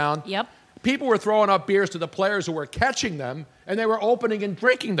came down. Yep. People were throwing up beers to the players who were catching them, and they were opening and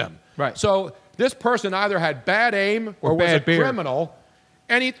drinking them. Right. So this person either had bad aim or was bad a beer. criminal.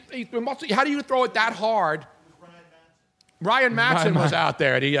 And how do you throw it that hard? Ryan Matson was out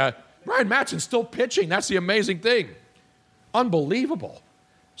there, and Ryan Matson's still pitching. That's the amazing thing. Unbelievable.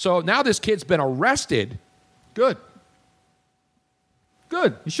 So now this kid's been arrested. Good.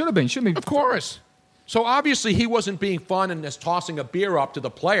 He should have been. Of course. So obviously he wasn't being fun and just tossing a beer up to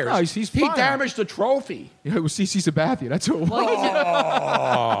the players. No, he's he fine. damaged the trophy. Yeah, it was CC Sabathia. That's who it was.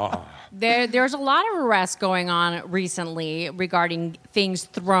 Oh. There's a lot of arrests going on recently regarding things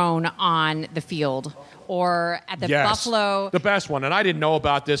thrown on the field or at the Buffalo. The best one. And I didn't know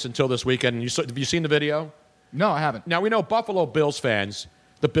about this until this weekend. Have you seen the video? No, I haven't. Now, we know Buffalo Bills fans,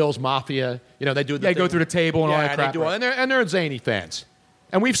 the Bills Mafia, they do the They go through the table and all that crap. They do, and they're zany fans.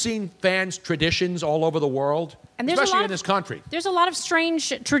 And we've seen fans' traditions all over the world, And there's a especially lot in this country. There's a lot of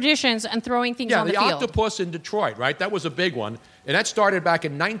strange traditions and throwing things Yeah, on the the field. octopus in Detroit, right? That was a big one. And that started back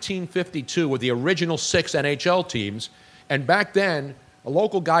in 1952 with the original 6 NHL teams. And back then, a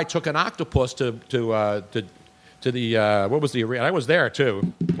local guy took an octopus to the what was the I was there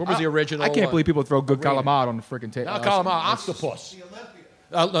too. What was the original? I can't believe people throw good calamari on the freaking table. Not calamari, octopus.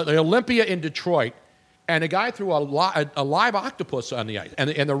 The Olympia in Detroit, and a guy threw a live octopus on the ice.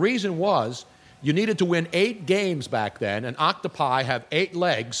 And the reason was you needed to win 8 games back then, and octopi have 8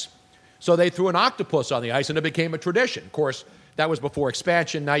 legs, so they threw an octopus on the ice, and it became a tradition. Of course, that was before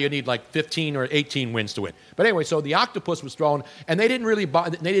expansion. Now you need like 15 or 18 wins to win. But anyway, so the octopus was thrown, and they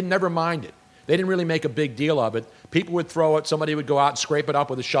didn't never mind it. They didn't really make a big deal of it. People would throw it, somebody would go out and scrape it up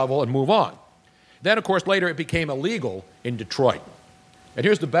with a shovel and move on. Then, of course, later it became illegal in Detroit. And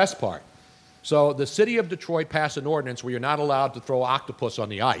here's the best part. So the city of Detroit passed an ordinance where you're not allowed to throw octopus on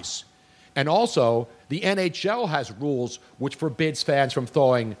the ice. And also, the NHL has rules which forbids fans from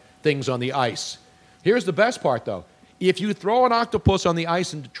throwing things on the ice. Here's the best part, though. If you throw an octopus on the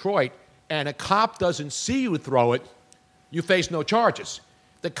ice in Detroit and a cop doesn't see you throw it, you face no charges.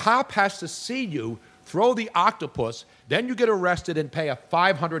 The cop has to see you throw the octopus, then you get arrested and pay a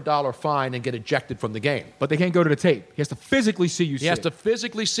 $500 fine and get ejected from the game. But they can't go to the tape. He has to physically see you. He has to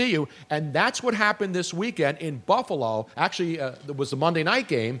physically see you, and that's what happened this weekend in Buffalo. Actually, it was the Monday night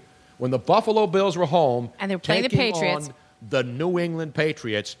game when the Buffalo Bills were home And they were playing the taking Patriots. on the New England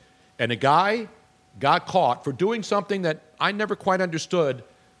Patriots, and a guy got caught for doing something that I never quite understood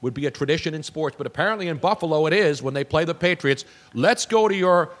would be a tradition in sports, but apparently in Buffalo it is when they play the Patriots. Let's go to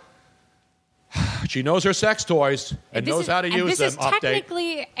your... She knows her sex toys and knows how to use them. This is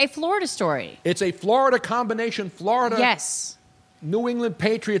technically a Florida story. It's a Florida combination. Florida. Yes. New England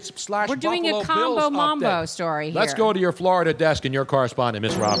Patriots / We're doing Buffalo a combo Bills mambo update. story here. Let's go to your Florida desk and your correspondent,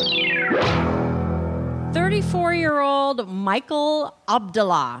 Miss Robin. 34-year-old Michael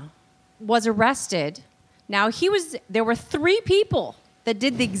Abdullah was arrested. Now, there were 3 people that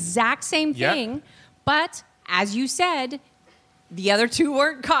did the exact same Yep. thing, but as you said, the other 2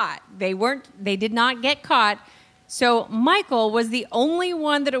 weren't caught. They did not get caught. So Michael was the only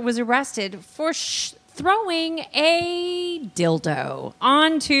one that was arrested for throwing a dildo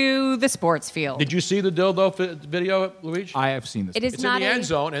onto the sports field. Did you see the dildo video, Luigi? I have seen this. It is It's not in the end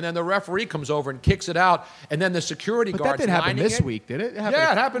zone, and then the referee comes over and kicks it out, and then the security But guard's that didn't happen lining this it. week, did it? Yeah, it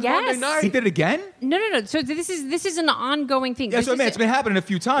happened Yes. Monday night. He did it again? No. So this is an ongoing thing. Yes, This I mean, is- it's been happening a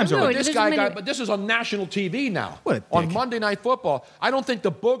few times No, already. This there's guy many- got, but this is on national TV now. What a on dick. Monday Night Football. I don't think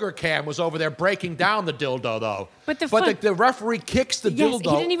the booger cam was over there breaking down the dildo, though. But the referee kicks the yes,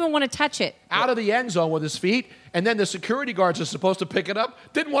 dildo he didn't even want to touch it. out of the end zone with his feet, and then the security guards are supposed to pick it up.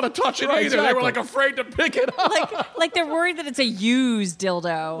 Didn't want to touch it Right, either. They were exactly. like afraid to pick it up. Like they're worried that it's a used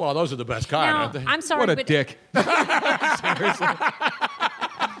dildo. Well, those are the best kind, Now, aren't they? I'm sorry, What a but dick. Seriously. no,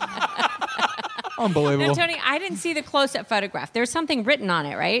 Unbelievable. Tony, I didn't see the close-up photograph. There's something written on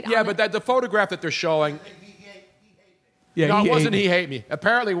it, right? Yeah, On but the photograph that they're showing, Yeah, no, it wasn't ate He Hate Me.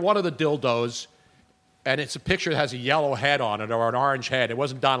 Apparently, one of the dildos, and it's a picture that has a yellow head on it or an orange head. It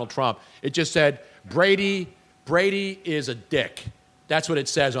wasn't Donald Trump. It just said, Brady is a dick. That's what it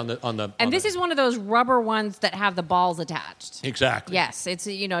says on the. And this is one of those rubber ones that have the balls attached. Exactly. Yes, it's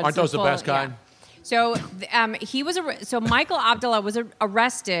it's Aren't those the full- best kind? So so Michael Abdullah was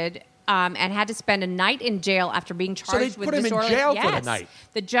arrested and had to spend a night in jail after being So they charged with put him in disorderly. jail for the Yes. night.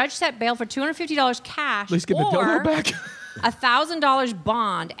 The judge set bail for $250 cash At least get the or dildo back. $1,000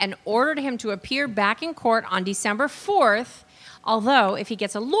 bond and ordered him to appear back in court on December 4th. Although, if he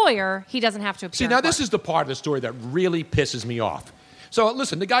gets a lawyer, he doesn't have to appear. See, now this is the part of the story that really pisses me off. So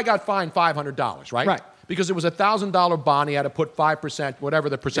listen, the guy got fined $500, right? Right. Because it was a $1,000 bond. He had to put 5%, whatever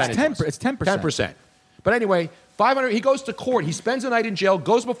the percentage was. It's 10%. 10%. But anyway, $500. He goes to court. He spends the night in jail.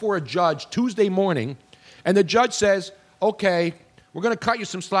 Goes before a judge Tuesday morning, and the judge says, "Okay, we're going to cut you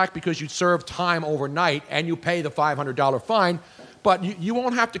some slack because you served time overnight and you pay the $500 fine." But you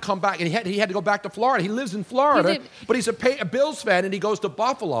won't have to come back. And he had to go back to Florida. He lives in Florida, but he's a Bills fan, and he goes to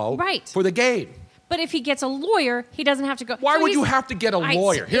Buffalo Right. for the game. But if he gets a lawyer, he doesn't have to go. Why So would he's- you have to get a I-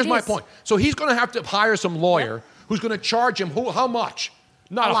 lawyer? Here's it my is. point. So he's going to have to hire some lawyer who's going to charge him how much?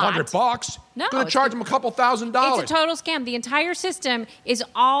 Not A lot. $100. No, Going to it's charge him a couple $1,000. It's a total scam. The entire system is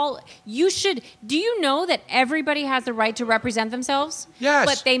all. Do you know that everybody has the right to represent themselves? Yes.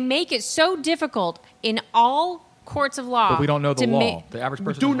 But they make it so difficult in all courts of law. But we don't know the to law. The average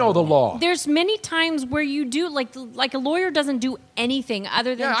person do know the law. There's many times where you do, like a lawyer doesn't do anything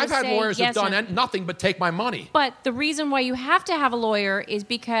other than Yeah, just I've had say lawyers yes who've done or no. nothing but take my money. But the reason why you have to have a lawyer is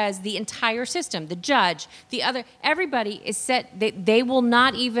because the entire system, the judge, everybody is set. They will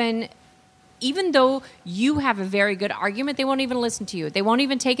not even though you have a very good argument, they won't even listen to you. They won't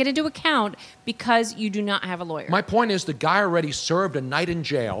even take it into account because you do not have a lawyer. My point is the guy already served a night in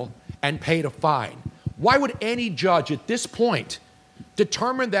jail and paid a fine. Why would any judge at this point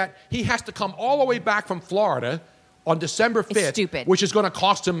determine that he has to come all the way back from Florida on December 5th, stupid. which is going to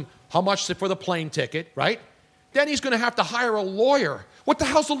cost him how much for the plane ticket, right? Then he's going to have to hire a lawyer. What the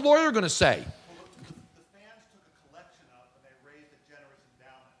hell's the lawyer going to say?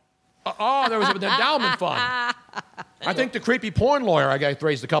 There was an endowment fund. I think the creepy porn lawyer, I guess,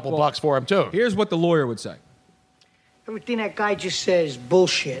 raised a couple bucks for him, too. Here's what the lawyer would say. Everything that guy just said is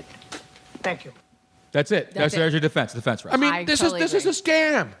bullshit. Thank you. That's it. There's your defense. Defense, right? I mean, this is a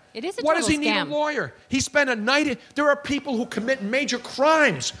scam. It is a Why does he total need a scam. lawyer? He spent a night there are people who commit major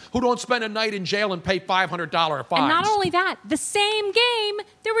crimes who don't spend a night in jail and pay $500 fines. And not only that, the same game,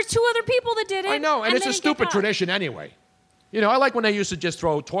 there were 2 other people that did it. I know, and it's they a didn't get stupid caught. tradition anyway. You know, I like when they used to just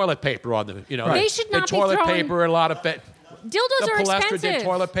throw toilet paper on the, They should not be toilet throwing- paper and a lot of Dildos the are Palestra expensive. did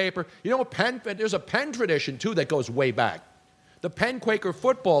toilet paper. You know, there's a Penn tradition too that goes way back. The Penn Quaker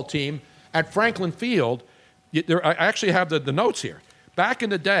football team at Franklin Field. I actually have the notes here. Back in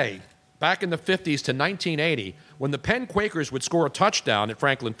the day, back in the 50s to 1980, when the Penn Quakers would score a touchdown at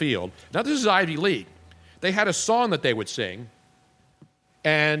Franklin Field. Now this is Ivy League. They had a song that they would sing,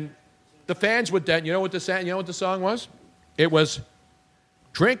 and the fans would then. You know what the song was? It was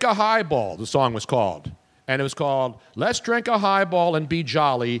 "Drink a Highball." The song was called, and it was called "Let's Drink a Highball and Be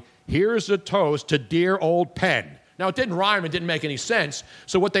Jolly. Here's a toast to dear old Penn." Now it didn't rhyme. It didn't make any sense.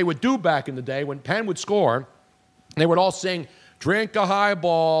 So what they would do back in the day when Penn would score, they would all sing, "Drink a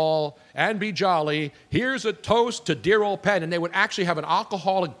highball and be jolly. Here's a toast to dear old Penn." And they would actually have an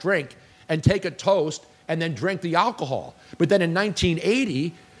alcoholic drink and take a toast and then drink the alcohol. But then in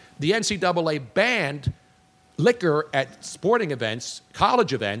 1980, the NCAA banned liquor at sporting events,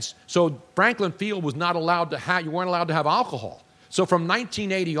 college events, so Franklin Field was not allowed to have, you weren't allowed to have alcohol. So from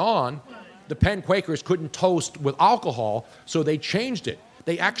 1980 on, the Penn Quakers couldn't toast with alcohol, so they changed it.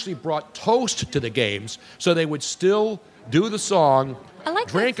 They actually brought toast to the games, so they would still do the song,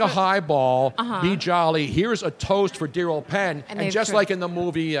 "Drink a highball, be jolly. Here's a toast for dear old Penn." And And they'd just throw- like in the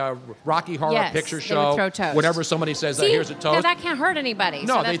movie Rocky Horror Yes, Picture they would Show, throw toast. whenever somebody says, See, "Here's a toast." Now that can't hurt anybody.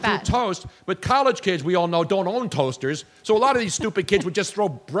 No, so they that's threw bad. toast. But college kids, we all know, don't own toasters. So a lot of these stupid kids would just throw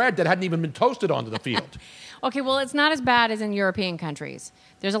bread that hadn't even been toasted onto the field. Okay, well, it's not as bad as in European countries.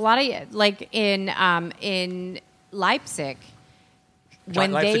 There's a lot of like in Leipzig.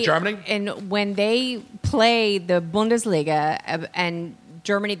 Leipzig, Germany? And when they play the Bundesliga and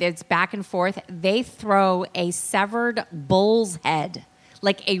Germany, that's back and forth, they throw a severed bull's head,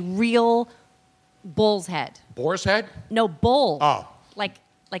 like a real bull's head. Boar's head? No, bull. Oh.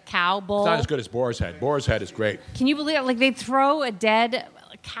 Like cow bull. It's not as good as boar's head. Boar's head is great. Can you believe it? Like they throw a dead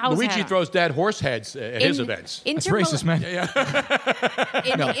cow's Luigi head. throws dead horse heads at his events. That's racist, man.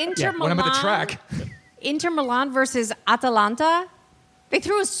 Inter when I'm at the track. Inter Milan versus Atalanta, they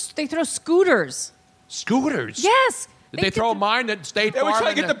throw scooters. Scooters? Yes. Did they throw mine at State Yeah, Farm? we're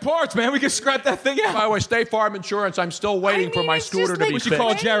trying to get the parts, man. We can scrap that thing out. By the way, State Farm Insurance, I'm still waiting for my scooter to be We fixed. should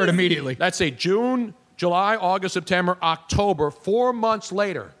call Jared immediately. Let's say June, July, August, September, October, 4 months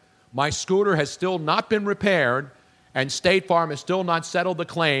later, my scooter has still not been repaired, and State Farm has still not settled the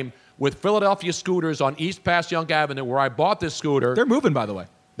claim with Philadelphia Scooters on East Passyunk Avenue, where I bought this scooter. They're moving, by the way.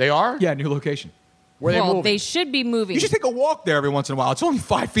 They are? Yeah, new location. Where well, they moving? they should be moving. You should take a walk there every once in a while. It's only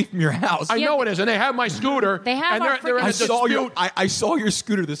 5 feet from your house. I know it is, and they have my scooter. They have and our they're in a I saw dispute. I saw your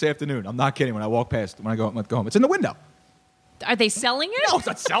scooter this afternoon. I'm not kidding. When I walk past, when I go home, it's in the window. Are they selling it? No, it's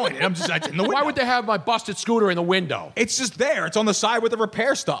not selling it. It's in the window. Why would they have my busted scooter in the window? It's just there. It's on the side with the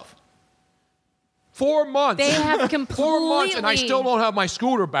repair stuff. 4 months. They have 4 months, and I still don't have my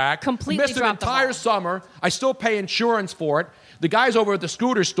scooter back. Completely Missed an dropped the entire ball. summer. I still pay insurance for it. The guys over at the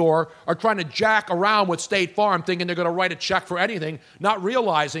scooter store are trying to jack around with State Farm, thinking they're going to write a check for anything, not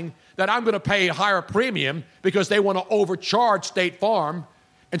realizing that I'm going to pay a higher premium because they want to overcharge State Farm.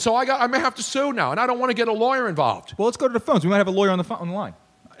 And so I may have to sue now, and I don't want to get a lawyer involved. Well, let's go to the phones. We might have a lawyer on the line.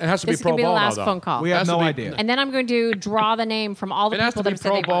 It has to This be is pro going to be the bono, last though. phone call. We have Has to no be- idea. And then I'm going to draw the name from all the It has people to that be have said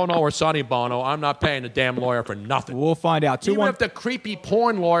pro they want. bono or Sonny Bono. I'm not paying a damn lawyer for nothing. We'll find out. Even if the creepy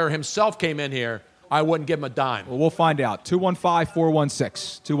porn lawyer himself came in here, I wouldn't give him a dime. Well, we'll find out.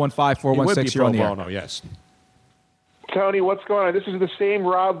 215-416. He would be 215-416. You're pro on the air. bono, yes. Tony, what's going on? This is the same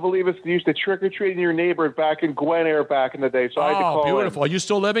Rob Valivas that used to trick-or-treat in your neighborhood back in Glen Air back in the day. So I had to call beautiful. Are you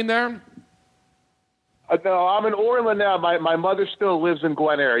still living there? No, I'm in Orland now. My mother still lives in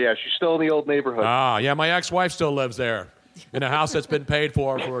Glen Air. Yeah, she's still in the old neighborhood. Yeah, my ex-wife still lives there in a house that's been paid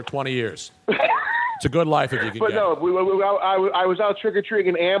for 20 years. It's a good life if you can But get no, it. I was out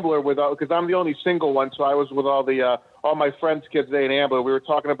trick-or-treating in Ambler because I'm the only single one, so I was with all my friends' kids today in Ambler. We were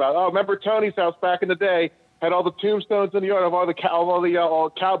talking about, remember Tony's house back in the day? Had all the tombstones in the yard of all the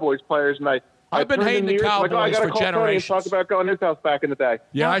Cowboys players, and I've been hating the Cowboys I gotta for call Tony and generations. talk about going to his house back in the day.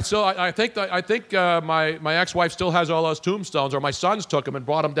 Yeah, I think my ex-wife still has all those tombstones, or my sons took them and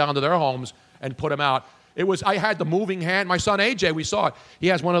brought them down to their homes and put them out. I had the moving hand. My son AJ, we saw it. He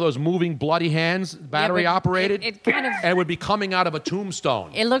has one of those moving bloody hands, battery operated, it kind of, and it would be coming out of a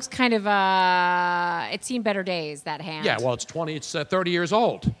tombstone. It looks kind of. It's seen better days, that hand. Yeah, well, it's 30 years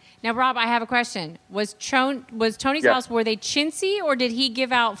old. Now, Rob, I have a question. Was Tony's Yeah. house, were they chintzy, or did he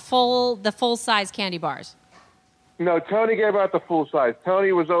give out the full-size candy bars? No, Tony gave out the full size.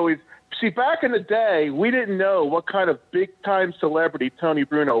 Tony was always back in the day, we didn't know what kind of big-time celebrity Tony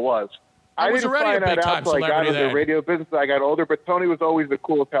Bruno was. I was didn't already a find that big-time out until I got celebrity into then. the radio business. I got older, but Tony was always the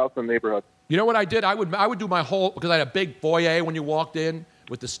coolest house in the neighborhood. You know what I did? I would do my whole, because I had a big foyer when you walked in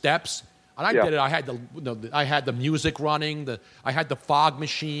with the steps, and I did it. I had the music running, I had the fog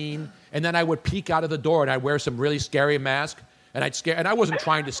machine, and then I would peek out of the door and I'd wear some really scary mask, and and I wasn't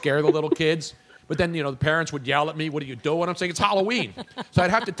trying to scare the little kids. But then, the parents would yell at me, "What are you doing?" I'm saying, "It's Halloween." So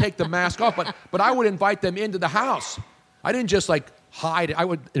I'd have to take the mask off, but I would invite them into the house. I didn't just hide. I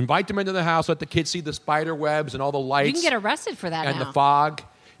would invite them into the house, let the kids see the spider webs and all the lights. You can get arrested for that and now. the fog.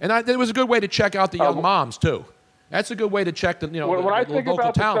 And it was a good way to check out the young moms too. That's a good way to check the when I think local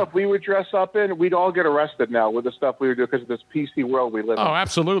about the talent. stuff we would dress up in, we'd all get arrested now with the stuff we would do because of this PC world we live in. Oh,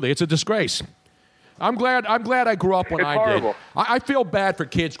 absolutely. It's a disgrace. I'm glad I grew up when It's I horrible. did. I feel bad for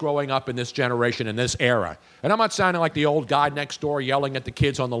kids growing up in this generation, in this era. And I'm not sounding like the old guy next door yelling at the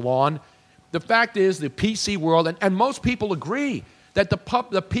kids on the lawn. The fact is, the PC world, and most people agree that the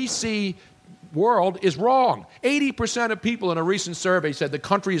PC world is wrong. 80% of people in a recent survey said the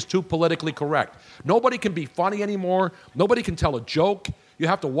country is too politically correct. Nobody can be funny anymore. Nobody can tell a joke. You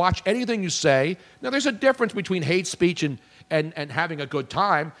have to watch anything you say. Now, there's a difference between hate speech and having a good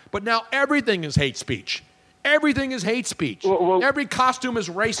time, but now everything is hate speech. Everything is hate speech. Every costume is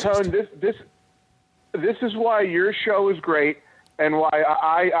racist. Tone, this is why your show is great and why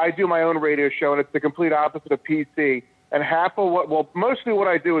I do my own radio show, and it's the complete opposite of PC. And mostly what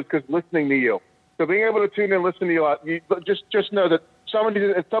I do is because listening to you. So being able to tune in and listen to you just know that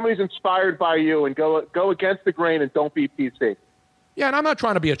if somebody's inspired by you and go against the grain and don't be PC. Yeah, and I'm not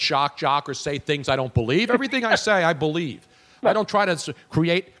trying to be a shock jock or say things I don't believe. Everything I say, I believe. I don't try to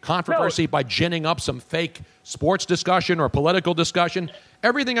create controversy by ginning up some fake sports discussion or political discussion.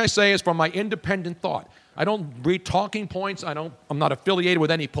 Everything I say is from my independent thought. I don't read talking points. I'm not affiliated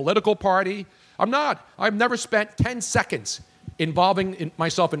with any political party. I'm not. I've never spent 10 seconds involving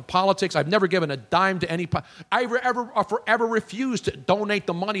myself in politics. I've never given a dime to any. I forever refused to donate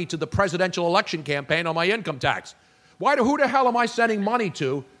the money to the presidential election campaign on my income tax. Who the hell am I sending money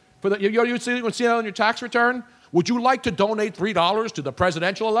to? You see that on your tax return? Would you like to donate $3 to the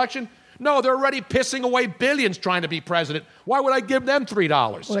presidential election? No, they're already pissing away billions trying to be president. Why would I give them $3?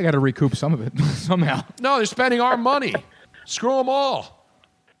 Well, they got to recoup some of it somehow. No, they're spending our money. Screw them all.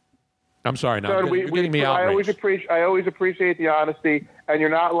 I'm sorry. Now you're getting me outraged. I always appreciate the honesty, and you're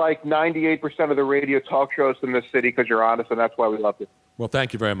not like 98% of the radio talk shows in this city because you're honest, and that's why we love you. Well,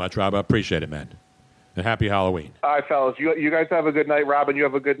 thank you very much, Rob. I appreciate it, man. And happy Halloween. All right, fellas. You guys have a good night. Robin, you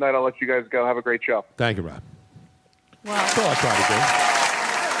have a good night. I'll let you guys go. Have a great show. Thank you, Rob. Well, that's all I try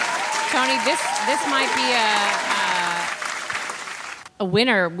Tony, this might be a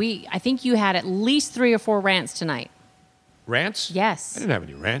winner. I think you had at least 3 or 4 rants tonight. Rants? Yes. I didn't have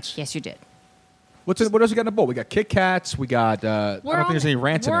any rants. Yes, you did. What else we got in the bowl? We got Kit Kats. We got. I don't think there's any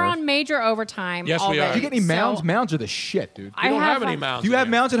rants in there. We're on major overtime. Yes, already. we are. Did you get any mounds? Mounds are the shit, dude. We don't have any mounds. Do you have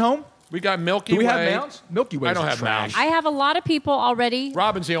mounds at home? We got Milky Way. Do we have mounds? Milky Way. I don't have mounds. I have a lot of people already.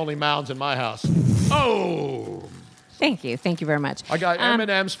 Robin's the only mounds in my house. Oh. Thank you. Thank you very much. I got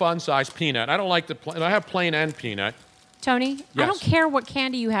M&M's Fun Size Peanut. I don't like I have plain and peanut. Tony, Yes. I don't care what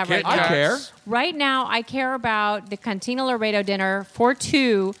candy you have right now. I care. Right now, I care about the Cantina Laredo dinner for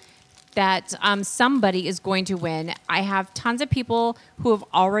 2 that somebody is going to win. I have tons of people who have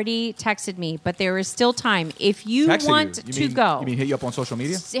already texted me, but there is still time. If you want to go. You mean hit you up on social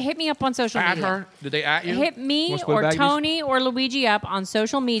media? Hit me up on social At media. her? Did they at you? Hit me Wanna split a or bag of Tony or Luigi up on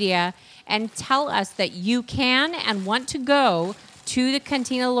social media and tell us that you can and want to go to the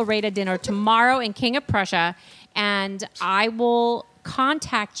Cantina Laredo dinner tomorrow in King of Prussia. and I will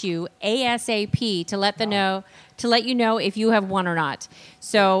contact you ASAP to let you know if you have won or not.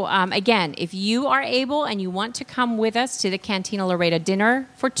 So again, if you are able and you want to come with us to the Cantina Laredo dinner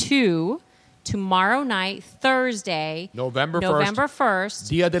for 2 tomorrow night, Thursday, November 1st.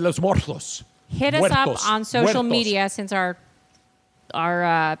 Dia de los Muertos. Hit us up on social media since our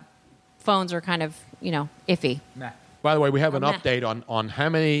phones are kind of, iffy. By the way, we have an update on how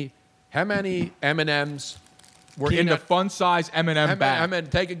many M&Ms We're in the fun size M&M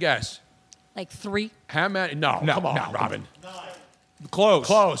bag. Take a guess. Like 3? How many? No, come on, Robin.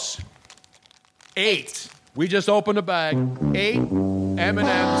 Close. 8. We just opened a bag. 8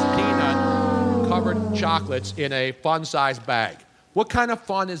 M&M's peanut-covered chocolates in a fun-sized bag. What kind of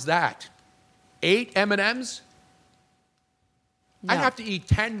fun is that? 8 M&Ms? No. I'd have to eat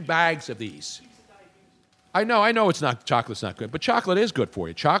 10 bags of these. I know chocolate's not good, but chocolate is good for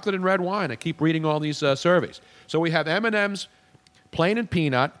you. Chocolate and red wine. I keep reading all these surveys. So we have M&M's, plain and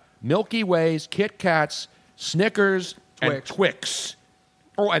peanut, Milky Ways, Kit Kats, Snickers, and Twix.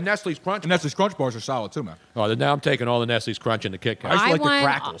 Oh, and Nestle's Crunch. And Nestle's Crunch bars are solid too, man. Oh, then now I'm taking all the Nestle's Crunch and the Kit Kats. I used to like the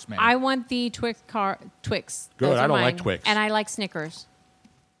crackles, man. I want the Twix. Good, Those I are don't mine. like Twix. And I like Snickers.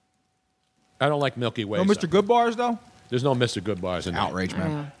 I don't like Milky Ways. No Mr. Good bars, though? There's no Mr. Good bars in there. Outrage,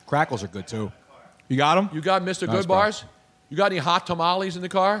 man. Crackles are good, too. You got them? You got Mr. Nice, Good bro. bars? You got any hot tamales in the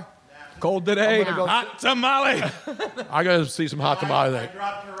car? Cold today. I'm gonna go Hot tamale. I got to see some hot tamales.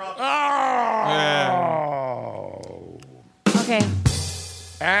 Okay.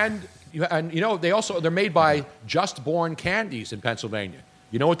 And they're made by Just Born Candies in Pennsylvania.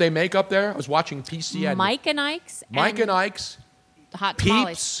 You know what they make up there? I was watching PCN. Mike and Ike's. Mike and Ike's, Hot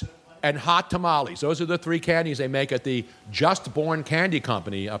tamales. Peeps, and Hot Tamales. Those are the 3 candies they make at the Just Born Candy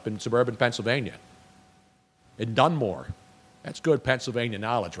Company up in suburban Pennsylvania. In Dunmore. That's good Pennsylvania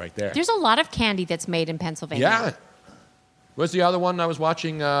knowledge right there. There's a lot of candy that's made in Pennsylvania. Yeah. What's the other one I was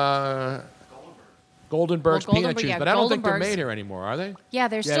watching? Goldenberg's peanut cheese, but I don't think they're made here anymore, are they? Yeah,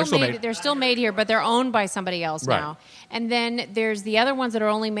 they're still made here, but they're owned by somebody else Right. now. And then there's the other ones that are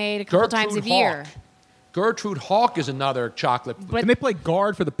only made a couple times a year. Gertrude Hawk is another chocolate. Can they play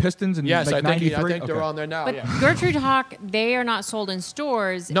guard for the Pistons in Yes, like I think 93? they're Okay. on there now. But Yeah. Gertrude Hawk, they are not sold in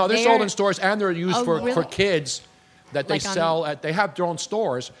stores. No, they're sold in stores, and they're used Oh, for really? kids that they Like on- sell at. They have their own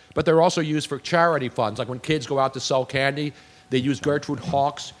stores, but they're also used for charity funds. Like when kids go out to sell candy, they use Gertrude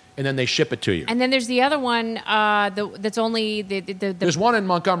Hawks, and then they ship it to you. And then there's the other one that's only the There's one in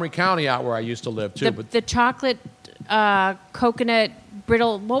Montgomery County out where I used to live too. But the chocolate coconut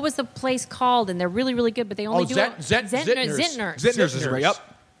brittle. What was the place called? And they're really, really good, but they only do it. Zittner's. Zittner's. is right up.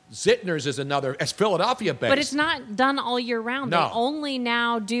 Zittner's is another. It's Philadelphia based. But it's not done all year round. No. They only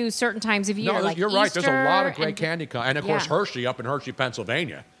now do certain times of year. No, like you're right. There's a lot of Easter great candy, and of course yeah. Hershey up in Hershey,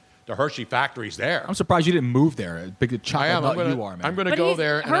 Pennsylvania. The Hershey factory's there. I'm surprised you didn't move there. Big I chocolate am. nut you are, man. I'm going to But go he's-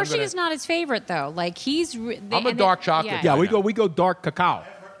 there. And Hershey I'm gonna, is not his favorite though. Like he's. I'm a dark chocolate yeah, guy. we go dark cacao.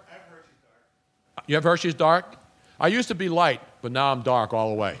 You have Hershey's dark? I used to be light, but now I'm dark all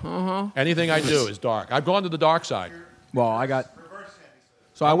the way. Anything I do is dark. I've gone to the dark side. Well, I got.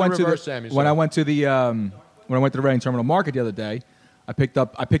 So I'm I went the to the reverse Sammy, when so- I went to the Reading Terminal Market the other day. I picked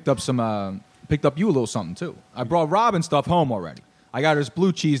up you a little something too. I brought Robin stuff home already. I got this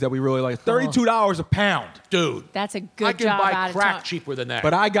blue cheese that we really like. $32 a pound, dude. That's a good I can job buy out of crack town. cheaper than that.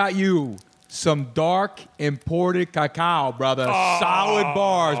 But I got you some dark imported cacao, brother. Solid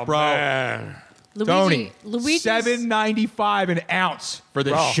bars, bro. Man. Tony, Luigi's- $7.95 an ounce for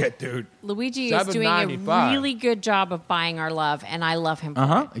this shit, dude. Luigi is doing a $7.95. really good job of buying our love, and I love him.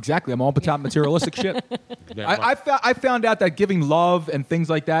 For it. Exactly. I'm all about materialistic shit. I found out that giving love and things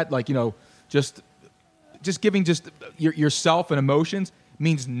like that, like just giving yourself and emotions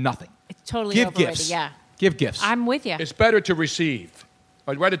means nothing. It's totally Give overrated. gifts. Yeah, Give gifts. I'm with you. It's better to receive.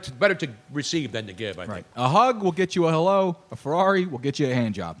 Better to receive than to give, I think. A hug will get you a hello. A Ferrari will get you a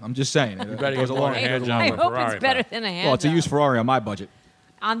hand job. I'm just saying. It better goes get along. more it hand goes job along I with with hope Ferrari, it's better bro. than a hand Well, it's a job. used Ferrari on my budget.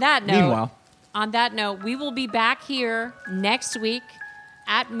 On that note, we will be back here next week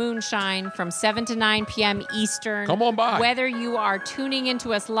at Moonshine from 7 to 9 p.m. Eastern. Come on by. Whether you are tuning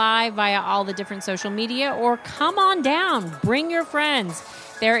into us live via all the different social media or come on down, bring your friends.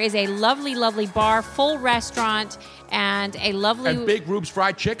 There is a lovely, lovely bar, full restaurant, and a lovely... And Big Rube's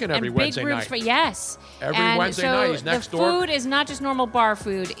fried chicken every and Wednesday Big Rubes night. yes. Every and Wednesday so night, he's next the door. food is not just normal bar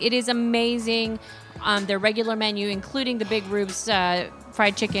food. It is amazing. Their regular menu, including the Big Rube's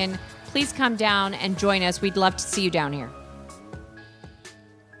fried chicken. Please come down and join us. We'd love to see you down here.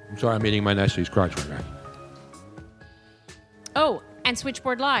 I'm sorry, I'm eating my Nestle's Crunch right now. Oh, and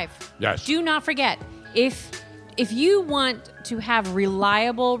Switchboard Live. Yes. Do not forget, if you want to have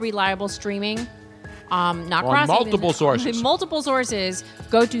reliable streaming, Not On crossing multiple sources. Multiple sources.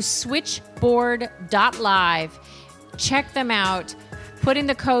 Go to switchboard.live. Check them out. Put in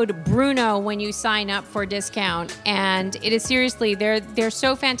the code Bruno when you sign up for a discount, and it is seriously, they're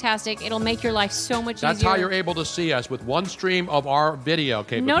so fantastic. It'll make your life so much That's easier. how you're able to see us with one stream of our video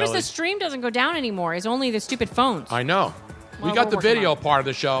capability. Notice the stream doesn't go down anymore. It's only the stupid phones. I know. Well, we got we're the working video on it. part of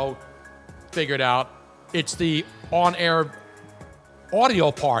the show figured out. It's the on-air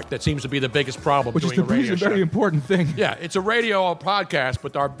audio part that seems to be the biggest problem Which is doing a radio a show. very important thing. Yeah, it's a radio podcast,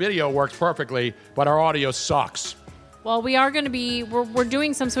 but our video works perfectly, but our audio sucks. Well, we are going to be, we're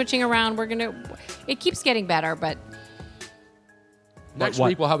doing some switching around. It keeps getting better, but Next what?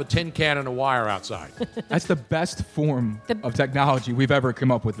 week we'll have a tin can and a wire outside. That's the best form of technology we've ever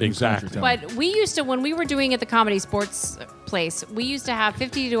come up with. In Exactly. This country, Tony. But we used to, when we were doing at the Comedy Sports Place, we used to have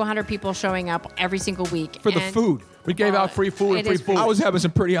 50 to 100 people showing up every single week. For the And- food. We gave out free food it and free is food. I was having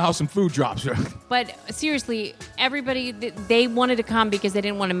some pretty awesome food drops. But seriously, everybody, they wanted to come because they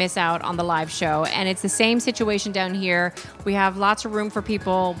didn't want to miss out on the live show. And it's the same situation down here. We have lots of room for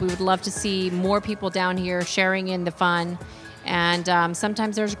people. We would love to see more people down here sharing in the fun. And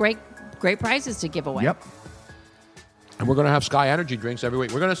sometimes there's great prizes to give away. Yep. And we're going to have Sky Energy drinks every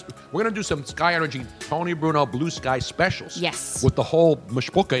week. We're going to do some Sky Energy Tony Bruno Blue Sky specials. Yes. With the whole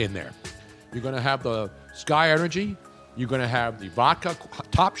mashpuka in there. You're going to have the Sky Energy. You're going to have the vodka,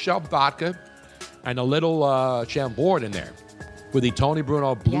 top shelf vodka, and a little Chambord in there with the Tony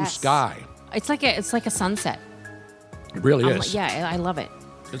Bruno Blue Yes. Sky. It's like a sunset. It really is. Yeah, I love it.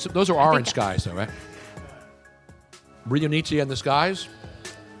 Those are orange skies, though, right? Rionici and the skies.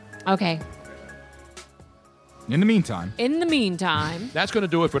 Okay. In the meantime. In the meantime, That's going to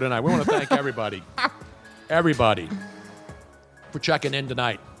do it for tonight. We want to thank everybody, for checking in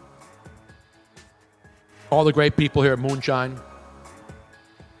tonight. All the great people here at Moonshine.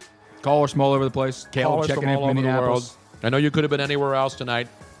 Callers from all over the place. Caleb Callers checking from in all from over the world. Minneapolis. I know you could have been anywhere else tonight,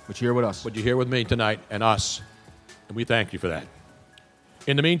 But you're here with us. but you're here with me tonight and us, and we thank you for that.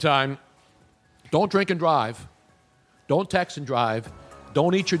 In the meantime, don't drink and drive. Don't text and drive.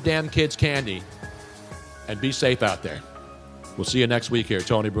 Don't eat your damn kids' candy. And be safe out there. We'll see you next week here at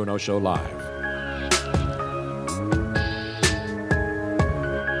Tony Bruno Show Live.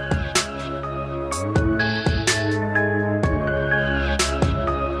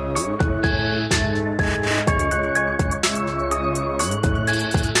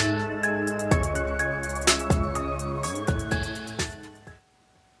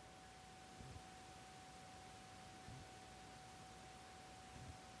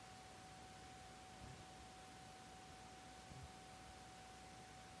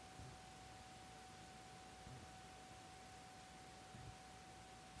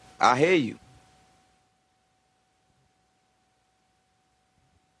 I hear you.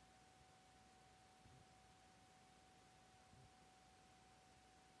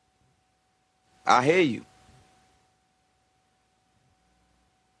 I hear you.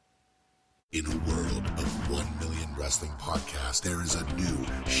 In a world of 1 million wrestling podcasts, there is a new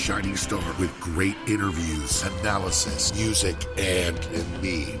shining star with great interviews, analysis, music, and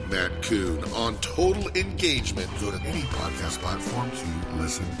me, Matt Coon, on total engagement. Go to any podcast platform to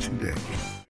listen today.